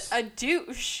 Rogan's a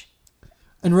douche.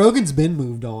 And Rogan's been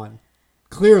moved on.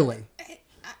 Clearly.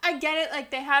 I get it. Like,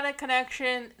 they had a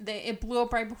connection. It blew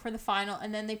up right before the final,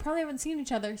 and then they probably haven't seen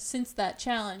each other since that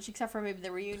challenge, except for maybe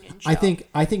the reunion show. I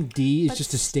think Dee is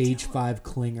just a stage 5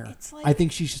 clinger. Like, I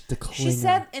think she's just a clinger. She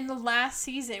said in the last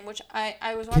season, which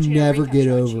I was watching, can never get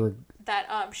over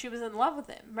that she was in love with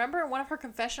him. Remember one of her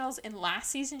confessionals in last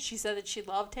season? She said that she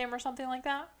loved him or something like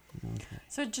that. Okay.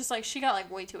 So just like she got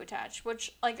like way too attached,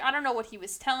 which like I don't know what he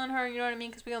was telling her. You know what I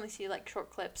mean? Because we only see like short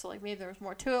clips, so like maybe there was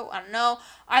more to it. I don't know.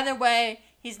 Either way,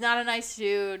 he's not a nice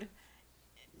dude.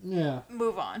 Yeah.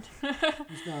 Move on.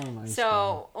 He's not a nice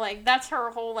So like that's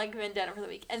her whole like vendetta for the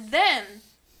week, and then.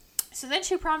 So then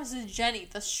she promises Jenny,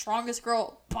 the strongest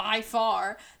girl by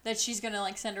far, that she's gonna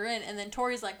like send her in, and then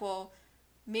Tori's like, well.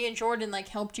 Me and Jordan, like,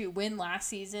 helped you win last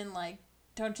season. Like,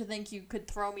 don't you think you could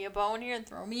throw me a bone here and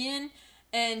throw me in?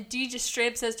 And Dee just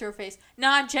straight up says to her face,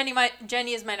 nah, Jenny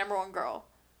is my number one girl.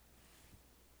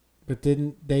 But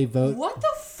didn't they vote? What the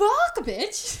fuck,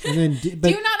 bitch? And then do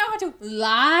you not know how to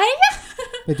lie?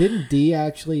 But didn't Dee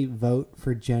actually vote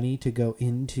for Jenny to go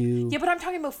into... Yeah, but I'm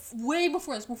talking about way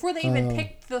before this. Before they even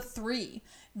picked the 3,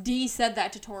 Dee said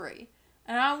that to Tori.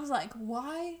 And I was like,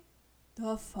 why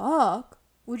the fuck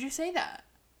would you say that?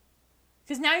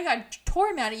 Because now you got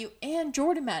Tori mad at you and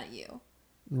Jordan mad at you.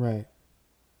 Right.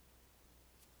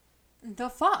 The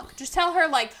fuck? Just tell her,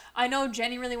 like, I know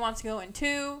Jenny really wants to go in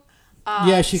too.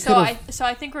 Yeah, she could. So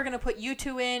I think we're gonna put you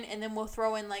 2 in, and then we'll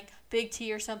throw in like Big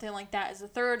T or something like that as a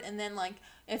third, and then like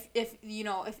if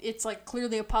it's like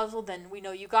clearly a puzzle, then we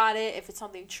know you got it. If it's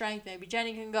something strength, maybe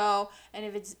Jenny can go, and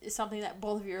if it's something that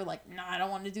both of you are like, nah, I don't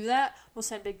want to do that, we'll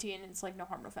send Big T in, and it's like no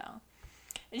harm, no foul.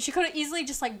 And she could have easily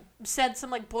just, like, said some,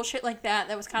 like, bullshit like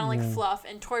that was kind of, like, fluff.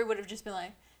 And Tori would have just been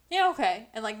like, yeah, okay.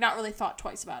 And, like, not really thought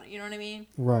twice about it. You know what I mean?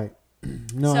 Right.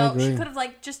 No, I agree. So she could have,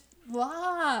 like, just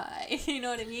lie. You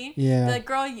know what I mean? Yeah. Like,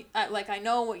 girl, I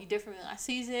know what you did for me last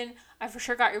season. I for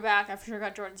sure got your back. I for sure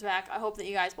got Jordan's back. I hope that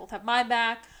you guys both have my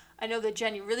back. I know that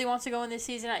Jenny really wants to go in this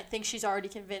season. I think she's already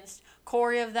convinced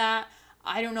Corey of that.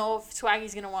 I don't know if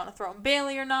Swaggy's going to want to throw in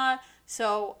Bailey or not.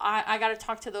 So I got to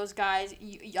talk to those guys.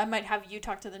 I might have you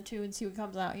talk to them too and see what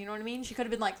comes out. You know what I mean? She could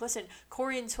have been like, listen,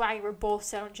 Corey and Swaggy were both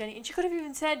set on Jenny. And she could have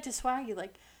even said to Swaggy,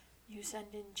 like, you send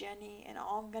in Jenny and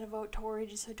I'm going to vote Tori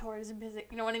just so Tori doesn't visit.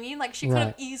 You know what I mean? Like, she could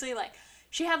have easily, like,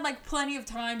 she had, like, plenty of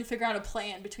time to figure out a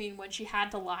plan between when she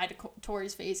had to lie to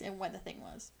Tori's face and when the thing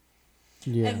was.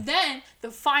 Yeah. And then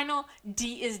the final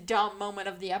D is dumb moment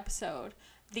of the episode.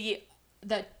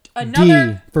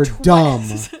 Another D for twist, dumb.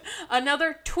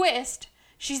 Another twist.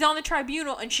 She's on the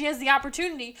tribunal and she has the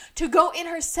opportunity to go in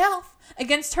herself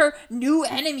against her new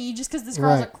enemy just because this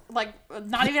girl's like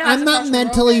not even. I'm not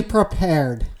mentally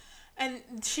prepared. And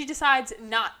she decides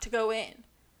not to go in.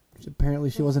 Apparently,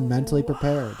 she wasn't mentally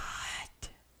prepared.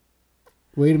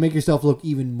 Way to make yourself look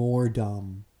even more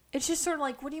dumb. It's just sort of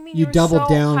like, what do you mean you you're double so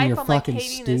down hype you're on fucking like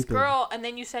hating stupid. this girl, and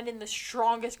then you send in the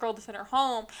strongest girl to send her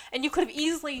home, and you could have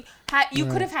easily had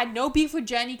could have had no beef with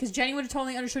Jenny because Jenny would have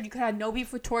totally understood. You could have had no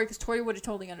beef with Tori because Tori would have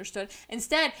totally understood.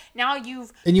 Instead, now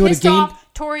you've pissed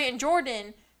off Tori and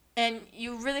Jordan, and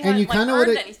you really haven't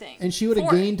earned anything. And she would have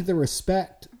gained the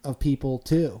respect of people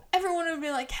too. Everyone would be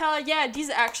like, hell yeah, Dee's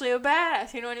actually a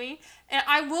badass. You know what I mean? And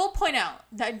I will point out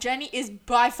that Jenny is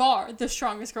by far the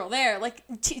strongest girl there. Like,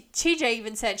 TJ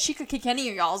even said she could kick any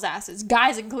of y'all's asses,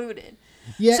 guys included.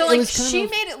 Yeah, so, like, she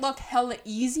made it look hella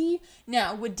easy.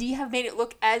 Now, would Dee have made it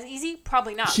look as easy?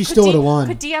 Probably not. She still would have won.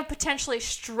 Could Dee have potentially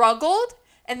struggled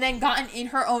and then gotten in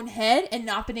her own head and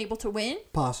not been able to win?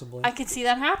 Possibly. I could see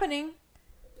that happening.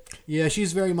 Yeah,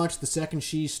 she's very much the second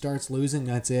she starts losing,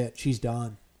 that's it. She's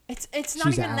done. It's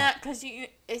not even that, because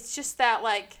it's just that,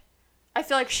 like, I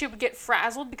feel like she would get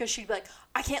frazzled because she'd be like,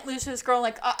 I can't lose to this girl,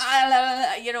 like,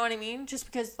 you know what I mean? Just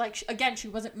because, like, again, she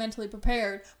wasn't mentally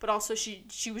prepared, but also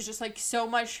she was just, like, so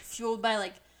much fueled by,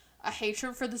 like, a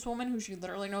hatred for this woman who she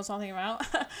literally knows nothing about.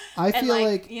 I feel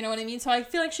like... You know what I mean? So I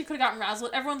feel like she could have gotten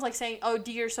razzled. Everyone's, like, saying, oh,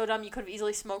 Dee, you're so dumb, you could have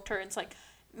easily smoked her. And it's like,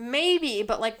 maybe,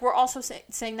 but, like, we're also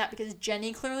saying that because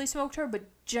Jenny clearly smoked her, but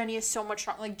Jenny is so much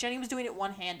stronger. Like, Jenny was doing it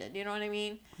one-handed, you know what I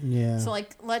mean? Yeah. So,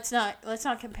 like, let's not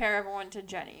compare everyone to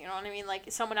Jenny, you know what I mean?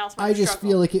 Like, someone else might I just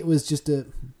feel like it was just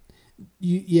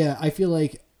I feel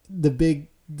like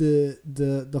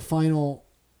the final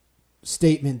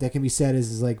statement that can be said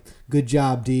is like, good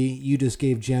job, D. You just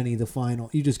gave Jenny the final.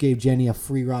 You just gave Jenny a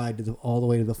free ride all the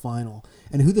way to the final.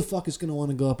 And who the fuck is going to want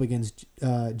to go up against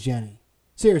Jenny?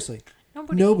 Seriously.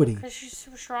 Nobody. Because she's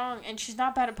super strong and she's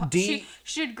not bad at puzzles.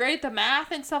 She did great at the math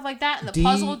and stuff like that. And the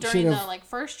puzzle during the like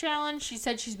first challenge, she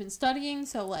said she's been studying.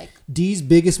 So like Dee's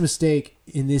biggest mistake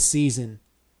in this season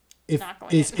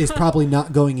is probably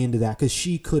not going into that, because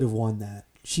she could have won that.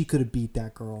 She could have beat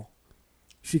that girl.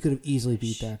 She could have easily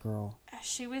beat that girl.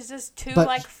 She was just too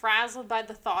frazzled by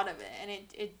the thought of it, and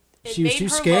it she was too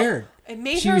scared. It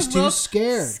made her look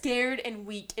scared and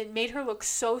weak. It made her look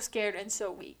so scared and so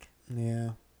weak.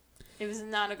 Yeah. It was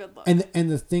not a good look. And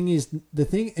the thing is,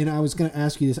 and I was going to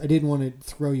ask you this. I didn't want to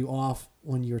throw you off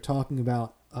when you were talking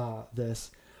about this,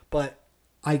 but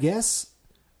I guess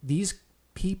these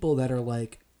people that are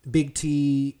like Big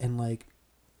T and like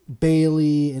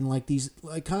Bailey and like these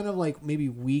like kind of like maybe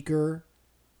weaker,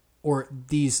 or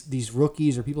these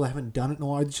rookies or people that haven't done it in a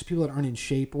while, just people that aren't in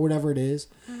shape or whatever it is.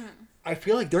 Mm-hmm. I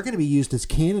feel like they're going to be used as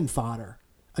cannon fodder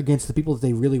against the people that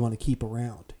they really want to keep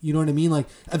around. You know what I mean? Like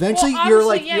eventually you're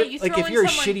like, like if you're a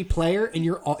shitty player and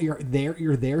you're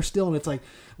there still, and it's like,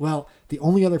 well, the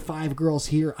only other 5 girls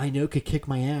here I know could kick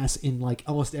my ass in like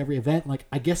almost every event. Like,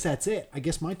 I guess that's it. I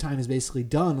guess my time is basically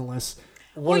done unless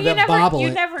one of them bobble it.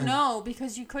 You never know,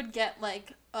 because you could get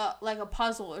like a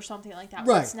puzzle or something like that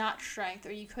where it's not strength,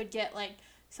 or you could get like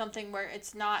something where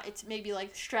it's maybe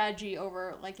like strategy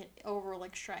over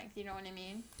strength, you know what I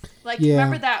mean? Like,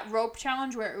 remember that rope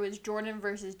challenge where it was Jordan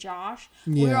versus Josh?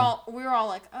 Yeah. We were all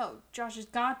like, oh, Josh has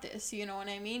got this, you know what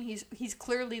I mean? He's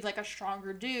clearly like a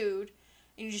stronger dude,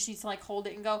 and you just need to like hold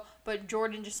it and go. But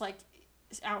Jordan just like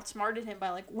outsmarted him by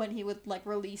like when he would like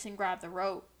release and grab the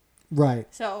rope. Right.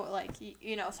 So, like,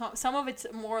 you know, some of it's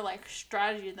more like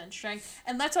strategy than strength.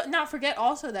 And let's not forget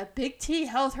also that Big T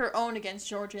held her own against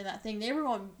Georgia in that thing. They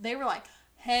were like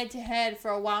head to head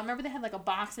for a while. Remember they had like a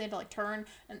box they had to like turn,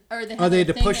 they had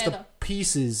to push the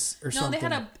pieces or something.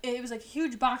 No, it was like a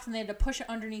huge box, and they had to push it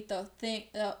underneath the thing,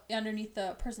 underneath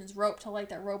the person's rope to light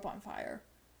that rope on fire.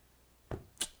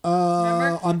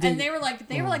 Remember? And they were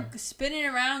like spinning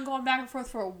around, going back and forth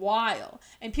for a while.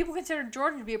 And people considered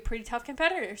Jordan to be a pretty tough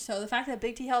competitor. So the fact that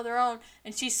Big T held her own,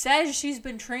 and she says she's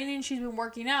been training, she's been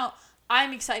working out,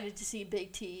 I'm excited to see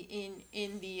Big T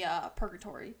in the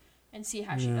purgatory and see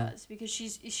how she does, because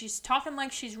she's talking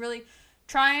like she's really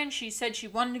trying. She said she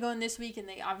wanted to go in this week, and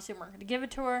they obviously weren't going to give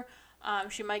it to her.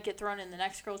 She might get thrown in the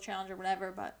next Girls Challenge or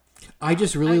whatever, but... I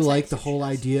just really like the whole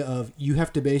idea of you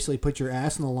have to basically put your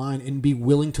ass on the line and be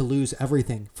willing to lose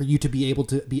everything for you to be able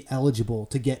to be eligible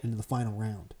to get into the final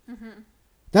round. Mm-hmm.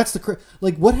 That's the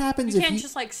like. What happens if you can't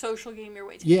just like social game your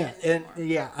way to the end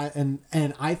anymore.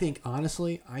 And I think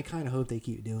honestly, I kind of hope they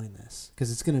keep doing this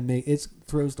because it's gonna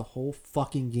throws the whole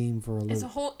fucking game for a loop.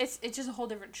 It's just a whole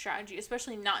different strategy,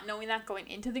 especially not knowing that going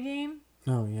into the game.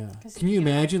 Oh yeah. Can you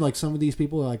imagine like some of these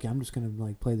people are like, I'm just gonna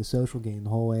like play the social game the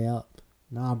whole way up.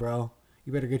 Nah, bro,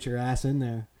 you better get your ass in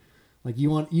there. Like you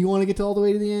want to get all the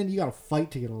way to the end, you got to fight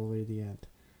to get all the way to the end.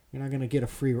 You're not gonna get a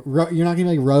free. You're not gonna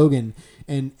be like Rogan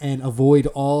and avoid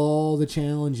all the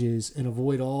challenges and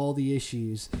avoid all the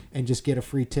issues and just get a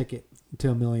free ticket to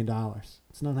 $1 million.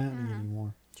 It's not happening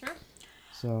anymore. Sure.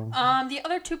 So. The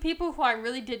other two people who I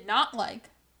really did not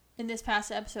like in this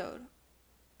past episode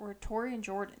were Tori and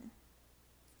Jordan.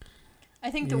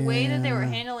 I think the way that they were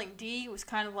handling Dee was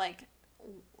kind of like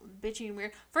bitchy and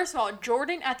weird. First of all,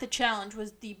 Jordan at the challenge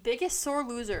was the biggest sore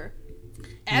loser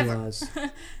ever. He was.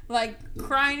 Like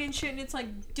crying and shit, and it's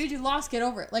like, dude, you lost, get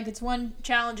over it. Like it's one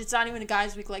challenge, it's not even a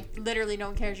guys week. Like literally no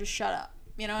one cares, just shut up.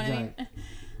 You know what I mean?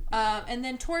 And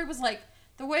then Tori was like,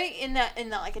 the way in the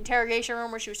like interrogation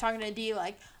room where she was talking to Dee,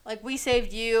 like we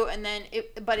saved you, and then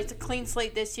but it's a clean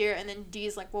slate this year, and then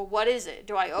Dee's like, well, what is it?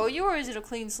 Do I owe you or is it a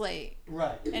clean slate?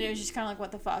 Right. And it was just kind of like,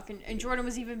 what the fuck? And Jordan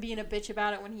was even being a bitch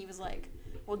about it when he was like,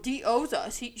 well, Dee owes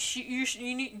us. Do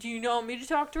you know me to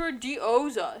talk to her? Dee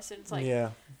owes us. And it's like, yeah.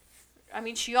 I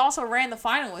mean, she also ran the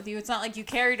final with you. It's not like you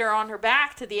carried her on her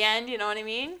back to the end. You know what I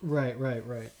mean? Right.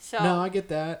 So no, I get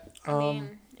that. I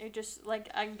mean, it just like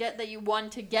I get that you won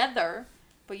together,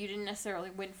 but you didn't necessarily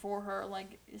win for her,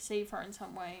 like save her in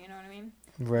some way. You know what I mean?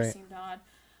 Right. It seemed odd.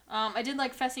 I did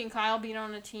like Fessy and Kyle being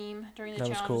on a team during the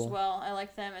challenge as well. I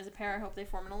like them as a pair. I hope they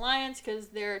form an alliance because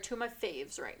they're two of my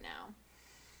faves right now.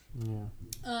 Yeah.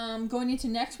 Going into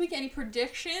next week, any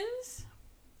predictions?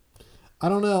 I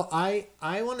don't know. I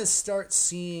want to start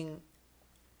seeing.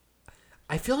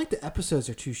 I feel like the episodes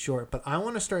are too short, but I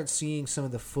want to start seeing some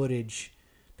of the footage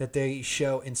that they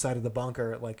show inside of the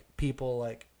bunker. Like people,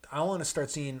 like I want to start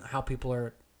seeing how people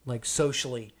are like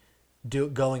socially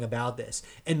going about this,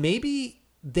 and maybe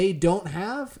they don't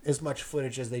have as much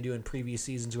footage as they do in previous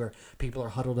seasons where people are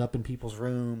huddled up in people's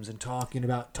rooms and talking.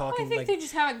 Well, I think like, they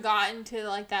just haven't gotten to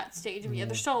like that stage of it yet.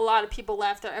 There's still a lot of people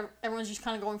left. Everyone's just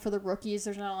kind of going for the rookies.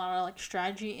 There's not a lot of like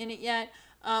strategy in it yet.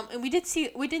 And we did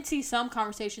see some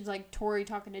conversations like Tori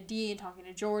talking to Dee and talking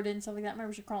to Jordan, stuff like that.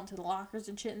 Remember she crawled into the lockers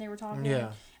and shit and they were talking.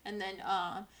 Yeah. And then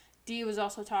Dee was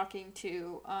also talking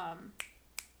to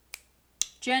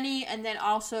Jenny, and then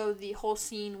also the whole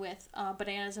scene with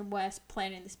Bananas and Wes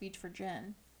planning the speech for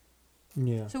Jen.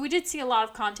 Yeah. So we did see a lot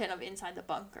of content of inside the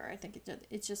bunker. I think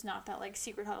it's just not that like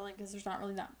secret huddling because there's not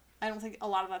really that. I don't think a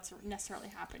lot of that's necessarily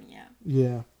happening yet.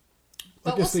 Yeah.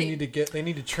 But I guess they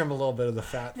need to trim a little bit of the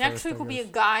fat. Next week will be a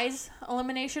guys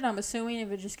elimination. I'm assuming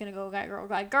if it's just gonna go guy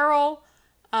girl.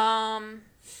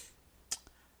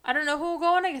 I don't know who will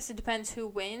go in. I guess it depends who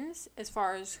wins as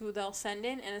far as who they'll send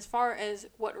in. And as far as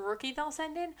what rookie they'll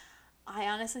send in, I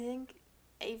honestly think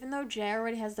even though Jay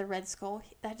already has the red skull,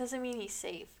 that doesn't mean he's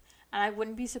safe. And I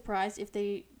wouldn't be surprised if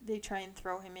they try and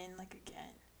throw him in like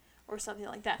again or something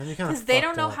like that. Because they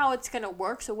don't know how it's going to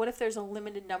work. So what if there's a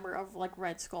limited number of like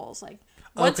red skulls? Like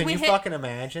once can you fucking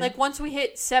imagine? Like once we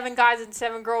hit 7 guys and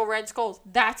 7 girl red skulls,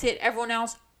 that's it. Everyone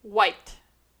else wiped.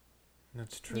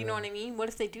 That's true. You know what I mean? What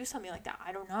if they do something like that?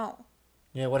 I don't know.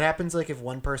 Yeah, what happens like if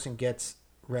one person gets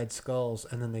red skulls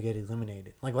and then they get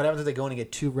eliminated? Like what happens if they go in and get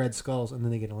 2 red skulls and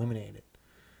then they get eliminated?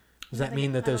 Does that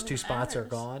mean that those 2 spots are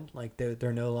gone? Like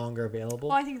they're no longer available?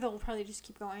 Well, I think they'll probably just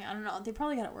keep going. I don't know. They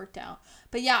probably got it worked out.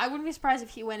 But yeah, I wouldn't be surprised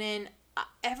if he went in.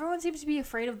 Everyone seems to be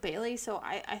afraid of Bailey, so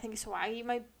I think Swaggy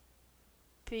might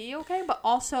be okay. But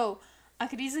also, I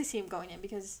could easily see him going in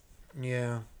because...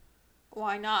 Yeah.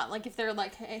 Why not? Like, if they're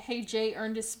like, hey, Jay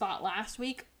earned his spot last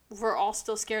week, we're all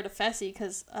still scared of Fessy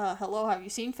because, hello, have you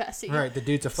seen Fessy? Right, the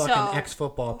dude's a fucking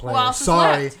ex-football player. Who else is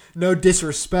Sorry, left? No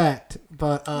disrespect,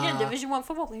 but... yeah, Division I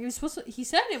football player. He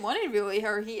said in one interview,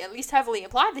 or he at least heavily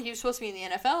implied that he was supposed to be in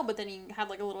the NFL, but then he had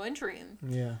like a little injury.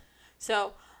 Yeah.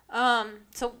 So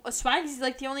Swaggy's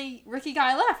like the only rookie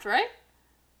guy left, right?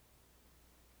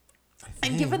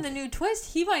 And given the new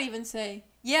twist, he might even say...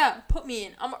 Yeah, put me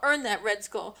in. I'm gonna earn that red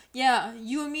skull. Yeah,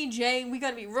 you and me, Jay, we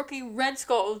gotta be rookie red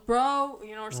skulls, bro.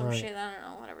 You know, or some shit. I don't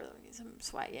know, whatever. Some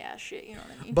swag ass shit. You know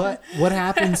what I mean? But what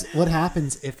happens? What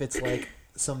happens if it's like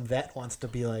some vet wants to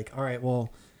be like, all right,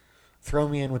 well, throw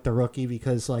me in with the rookie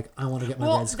because like I want to get my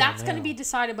Red Skull. Well, that's going to be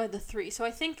decided by the 3. So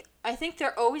I think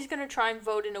they're always going to try and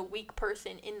vote in a weak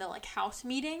person in the like House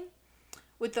meeting,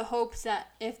 with the hopes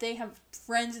that if they have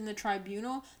friends in the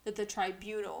tribunal, that the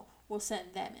tribunal will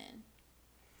send them in.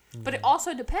 Mm-hmm. But it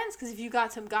also depends, because if you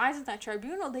got some guys in that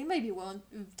tribunal, they may be willing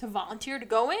to volunteer to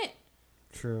go in.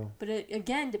 True. But it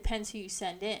again depends who you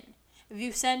send in. If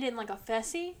you send in like a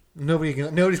Fessy, nobody's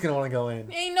gonna want to go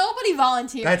in. Ain't nobody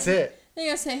volunteering. That's it. They're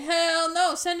gonna say, hell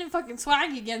no, send in fucking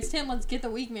Swaggy against him. Let's get the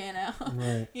weak man out.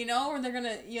 Right. You know, or they're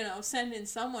gonna send in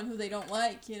someone who they don't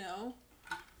like. You know.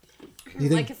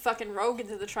 Like if fucking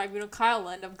Rogan's in the tribunal, Kyle will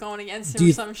end up going against him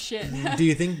or some shit. Do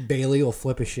you think Bailey will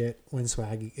flip a shit when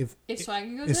Swaggy... If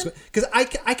Swaggy goes in? Because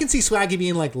I can see Swaggy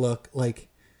being like, look, like,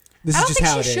 this is just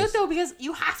how it is. I don't think she should, though, because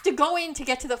you have to go in to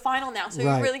get to the final now. So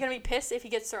you're really going to be pissed if he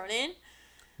gets thrown in?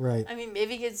 Right. I mean,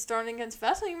 maybe he gets thrown in against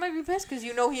Vessel, you might be pissed because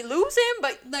you know he lose him,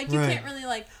 but, like, you can't really,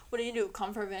 like, what do you do?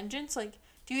 Come for vengeance? Like,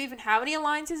 do you even have any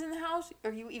alliances in the house?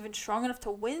 Are you even strong enough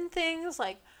to win things?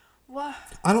 Like, what?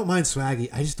 I don't mind Swaggy.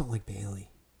 I just don't like Bailey.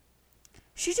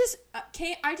 She just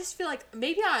can't. I just feel like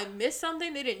maybe I missed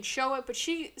something. They didn't show it, but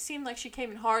she seemed like she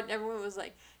came in hard, and everyone was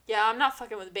like, "Yeah, I'm not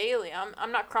fucking with Bailey.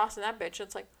 I'm not crossing that bitch."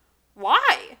 It's like,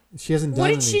 why? She hasn't done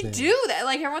anything. What did she do that?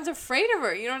 Like everyone's afraid of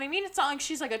her. You know what I mean? It's not like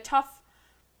she's like a tough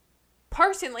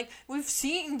person. Like we've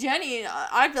seen Jenny.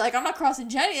 I'd be like, I'm not crossing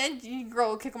Jenny. And you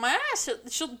girl will kick my ass.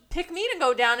 She'll pick me to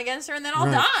go down against her, and then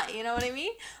I'll die. You know what I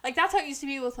mean? Like that's how it used to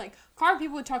be with like Cara.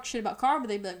 People would talk shit about Cara, but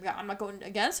they'd be like, I'm not going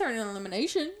against her in an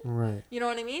elimination. Right. You know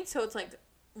what I mean? So it's like,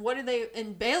 what do they?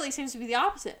 And Bailey seems to be the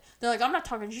opposite. They're like, I'm not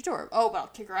talking shit to her. Oh, but I'll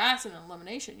kick her ass in an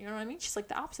elimination. You know what I mean? She's like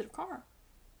the opposite of Cara.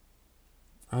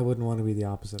 I wouldn't want to be the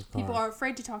opposite of Cara. People are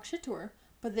afraid to talk shit to her,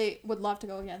 but they would love to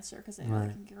go against her because they know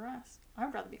they can kick her ass.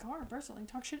 I'd rather be Cara personally.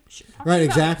 Talk shit. Right,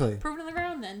 exactly. Prove it on the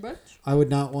ground, then, butch. I would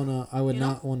not want to. I would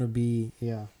not want to be.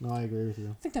 Yeah, no, I agree with you.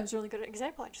 I think that was a really good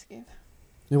example I just gave.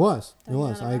 It was. It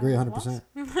was. I agree 100%.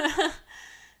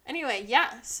 Anyway,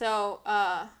 yeah. So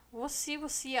we'll see. We'll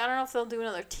see. I don't know if they'll do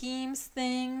another teams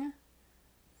thing.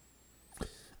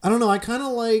 I don't know. I kind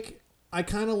of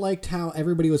liked how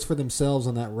everybody was for themselves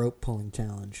on that rope pulling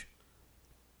challenge.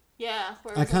 Yeah,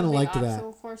 I kind of liked that.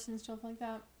 Course and stuff like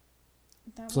that.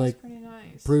 That it's was like, pretty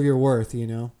nice. Prove your worth, you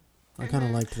know? I kind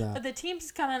of liked that. But the teams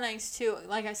is kind of nice, too.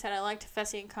 Like I said, I liked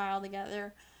Fessy and Kyle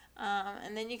together.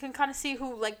 And then you can kind of see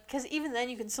who, like, because even then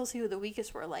you can still see who the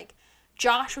weakest were. Like,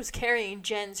 Josh was carrying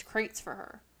Jen's crates for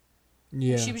her.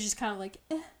 Yeah. She was just kind of like,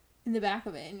 in the back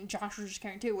of it. And Josh was just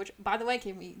carrying too, which, by the way,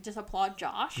 can we just applaud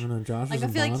Josh? I know, Josh like, is I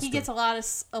feel like he gets a lot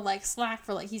of, like, slack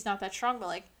for, like, he's not that strong, but,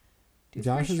 like,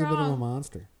 Josh is a bit of a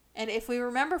monster. And if we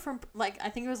remember from, like, I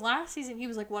think it was last season, he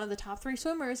was, like, one of the top 3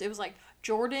 swimmers. It was, like,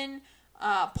 Jordan,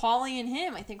 Paulie, and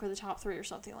him, I think, were the top 3 or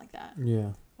something like that.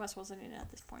 Yeah. Wes wasn't in it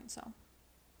at this point, so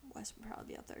Wes would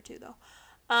probably be up there, too, though.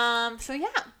 So, yeah,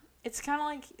 it's kind of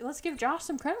like, let's give Josh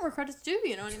some credit where credit's due,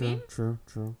 you know what I mean? True.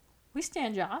 We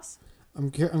stand Josh.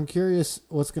 I'm curious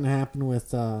what's going to happen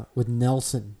with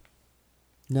Nelson.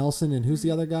 Nelson and who's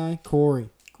the other guy? Corey.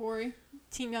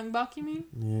 Team Young Buck, you mean?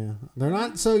 Yeah. They're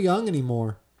not so young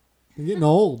anymore. They're getting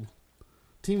old.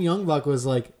 Team Young Buck was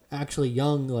like actually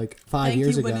young like 5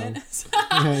 years ago. Bananas.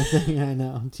 Yeah, I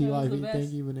know. TYV,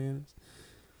 thank you, bananas.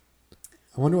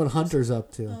 I wonder what Hunter's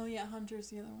up to. Oh yeah, Hunter's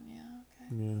the other one. Yeah,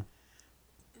 okay. Yeah.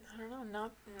 I don't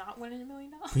know. Not winning $1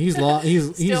 million. He's lost.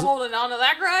 He's still holding on to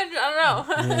that grudge. I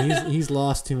don't know. Yeah, he's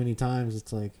lost too many times.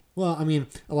 It's like, well, I mean,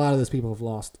 a lot of those people have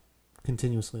lost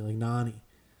continuously. Like Nani,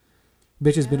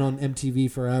 bitch has been on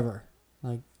MTV forever.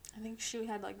 Like. I think she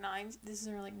had like 9. This is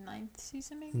her like 9th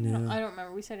season, maybe. Yeah. I don't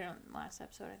remember. We said it on the last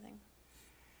episode, I think.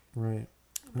 Right.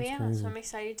 But yeah, crazy. So I'm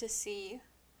excited to see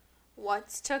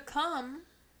what's to come.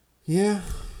 Yeah.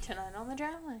 Tonight on the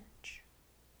challenge.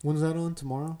 When's that on?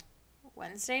 Tomorrow?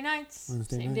 Wednesday nights.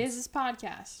 Same day as this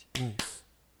podcast. Nice.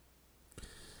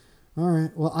 All right.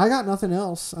 Well, I got nothing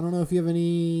else. I don't know if you have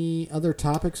any other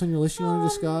topics on your list you want to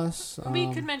discuss.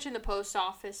 We could mention the post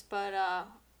office, but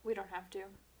we don't have to.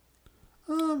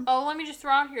 Let me just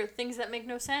throw out here things that make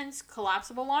no sense.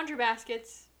 Collapsible laundry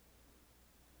baskets.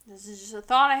 This is just a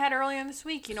thought I had earlier this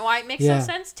week. You know why it makes no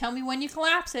sense? Tell me when you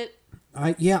collapse it.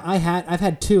 I've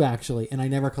had 2 actually, and I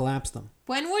never collapsed them.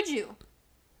 When would you?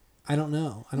 I don't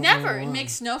know. Never. It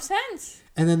makes no sense.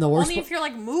 And then the worst only if you're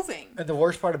like moving. And the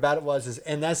worst part about it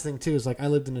and that's the thing too, is like I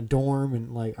lived in a dorm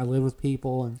and like I lived with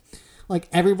people and like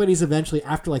everybody's eventually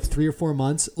after like 3 or 4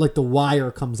 months, like the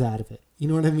wire comes out of it. You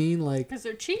know what I mean? Like, because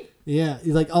they're cheap. Yeah,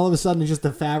 like all of a sudden, it's just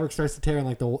the fabric starts to tear, and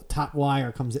like the top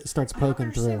wire starts poking through. I don't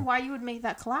understand why you would make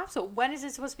that collapse. So when is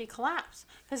it supposed to be collapsed?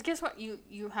 Because guess what?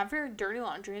 You have your dirty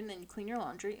laundry, and then you clean your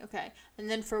laundry, okay,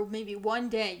 and then for maybe one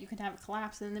day you can have it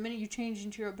collapse, and then the minute you change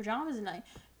into your pajamas at night,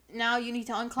 now you need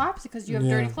to uncollapse it because you have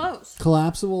dirty clothes.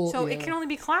 Collapsible. So it can only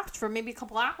be collapsed for maybe a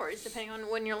couple hours, depending on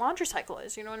when your laundry cycle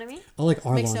is. You know what I mean? I like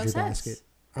our laundry basket.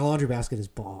 Our laundry basket is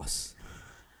boss.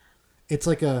 It's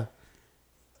like a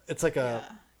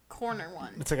corner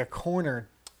one. It's like a corner.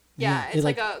 Yeah, it's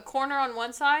like a corner on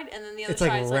one side, and then the other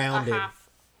side is like a half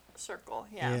circle.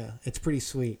 Yeah. Yeah, it's pretty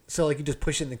sweet. So like you just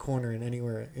push it in the corner, and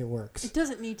anywhere it works. It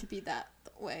doesn't need to be that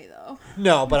way though.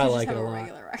 No, but I like it a lot.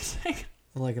 Regular rectangle.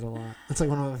 I like it a lot. It's like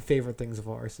one of my favorite things of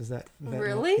ours. Is that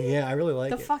really? Yeah, I really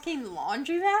like it. The fucking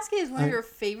laundry basket is one of your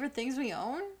favorite things we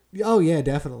own. Oh yeah,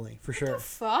 definitely for sure. What the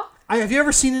fuck? Have you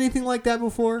ever seen anything like that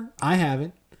before? I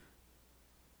haven't.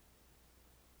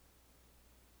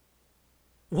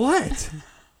 What?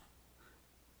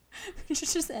 We should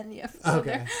just end the episode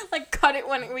there. Like, cut it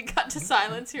when we cut to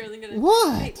silence here.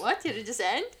 What? Wait, what? Did it just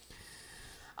end?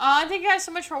 Thank you guys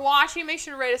so much for watching. Make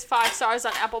sure to rate us 5 stars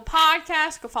on Apple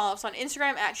Podcasts. Go follow us on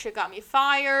Instagram at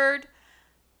shitgotmefired.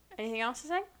 Anything else to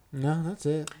say? No, that's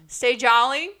it. Stay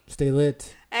jolly. Stay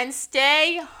lit. And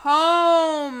stay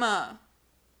home.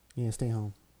 Yeah, stay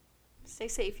home. Stay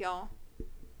safe, y'all.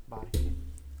 Bye.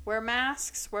 Wear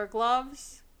masks. Wear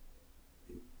gloves.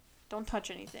 Don't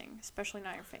touch anything, especially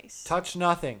not your face. Touch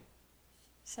nothing.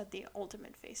 Said the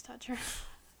ultimate face toucher.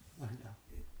 I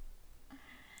know.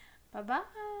 Bye-bye.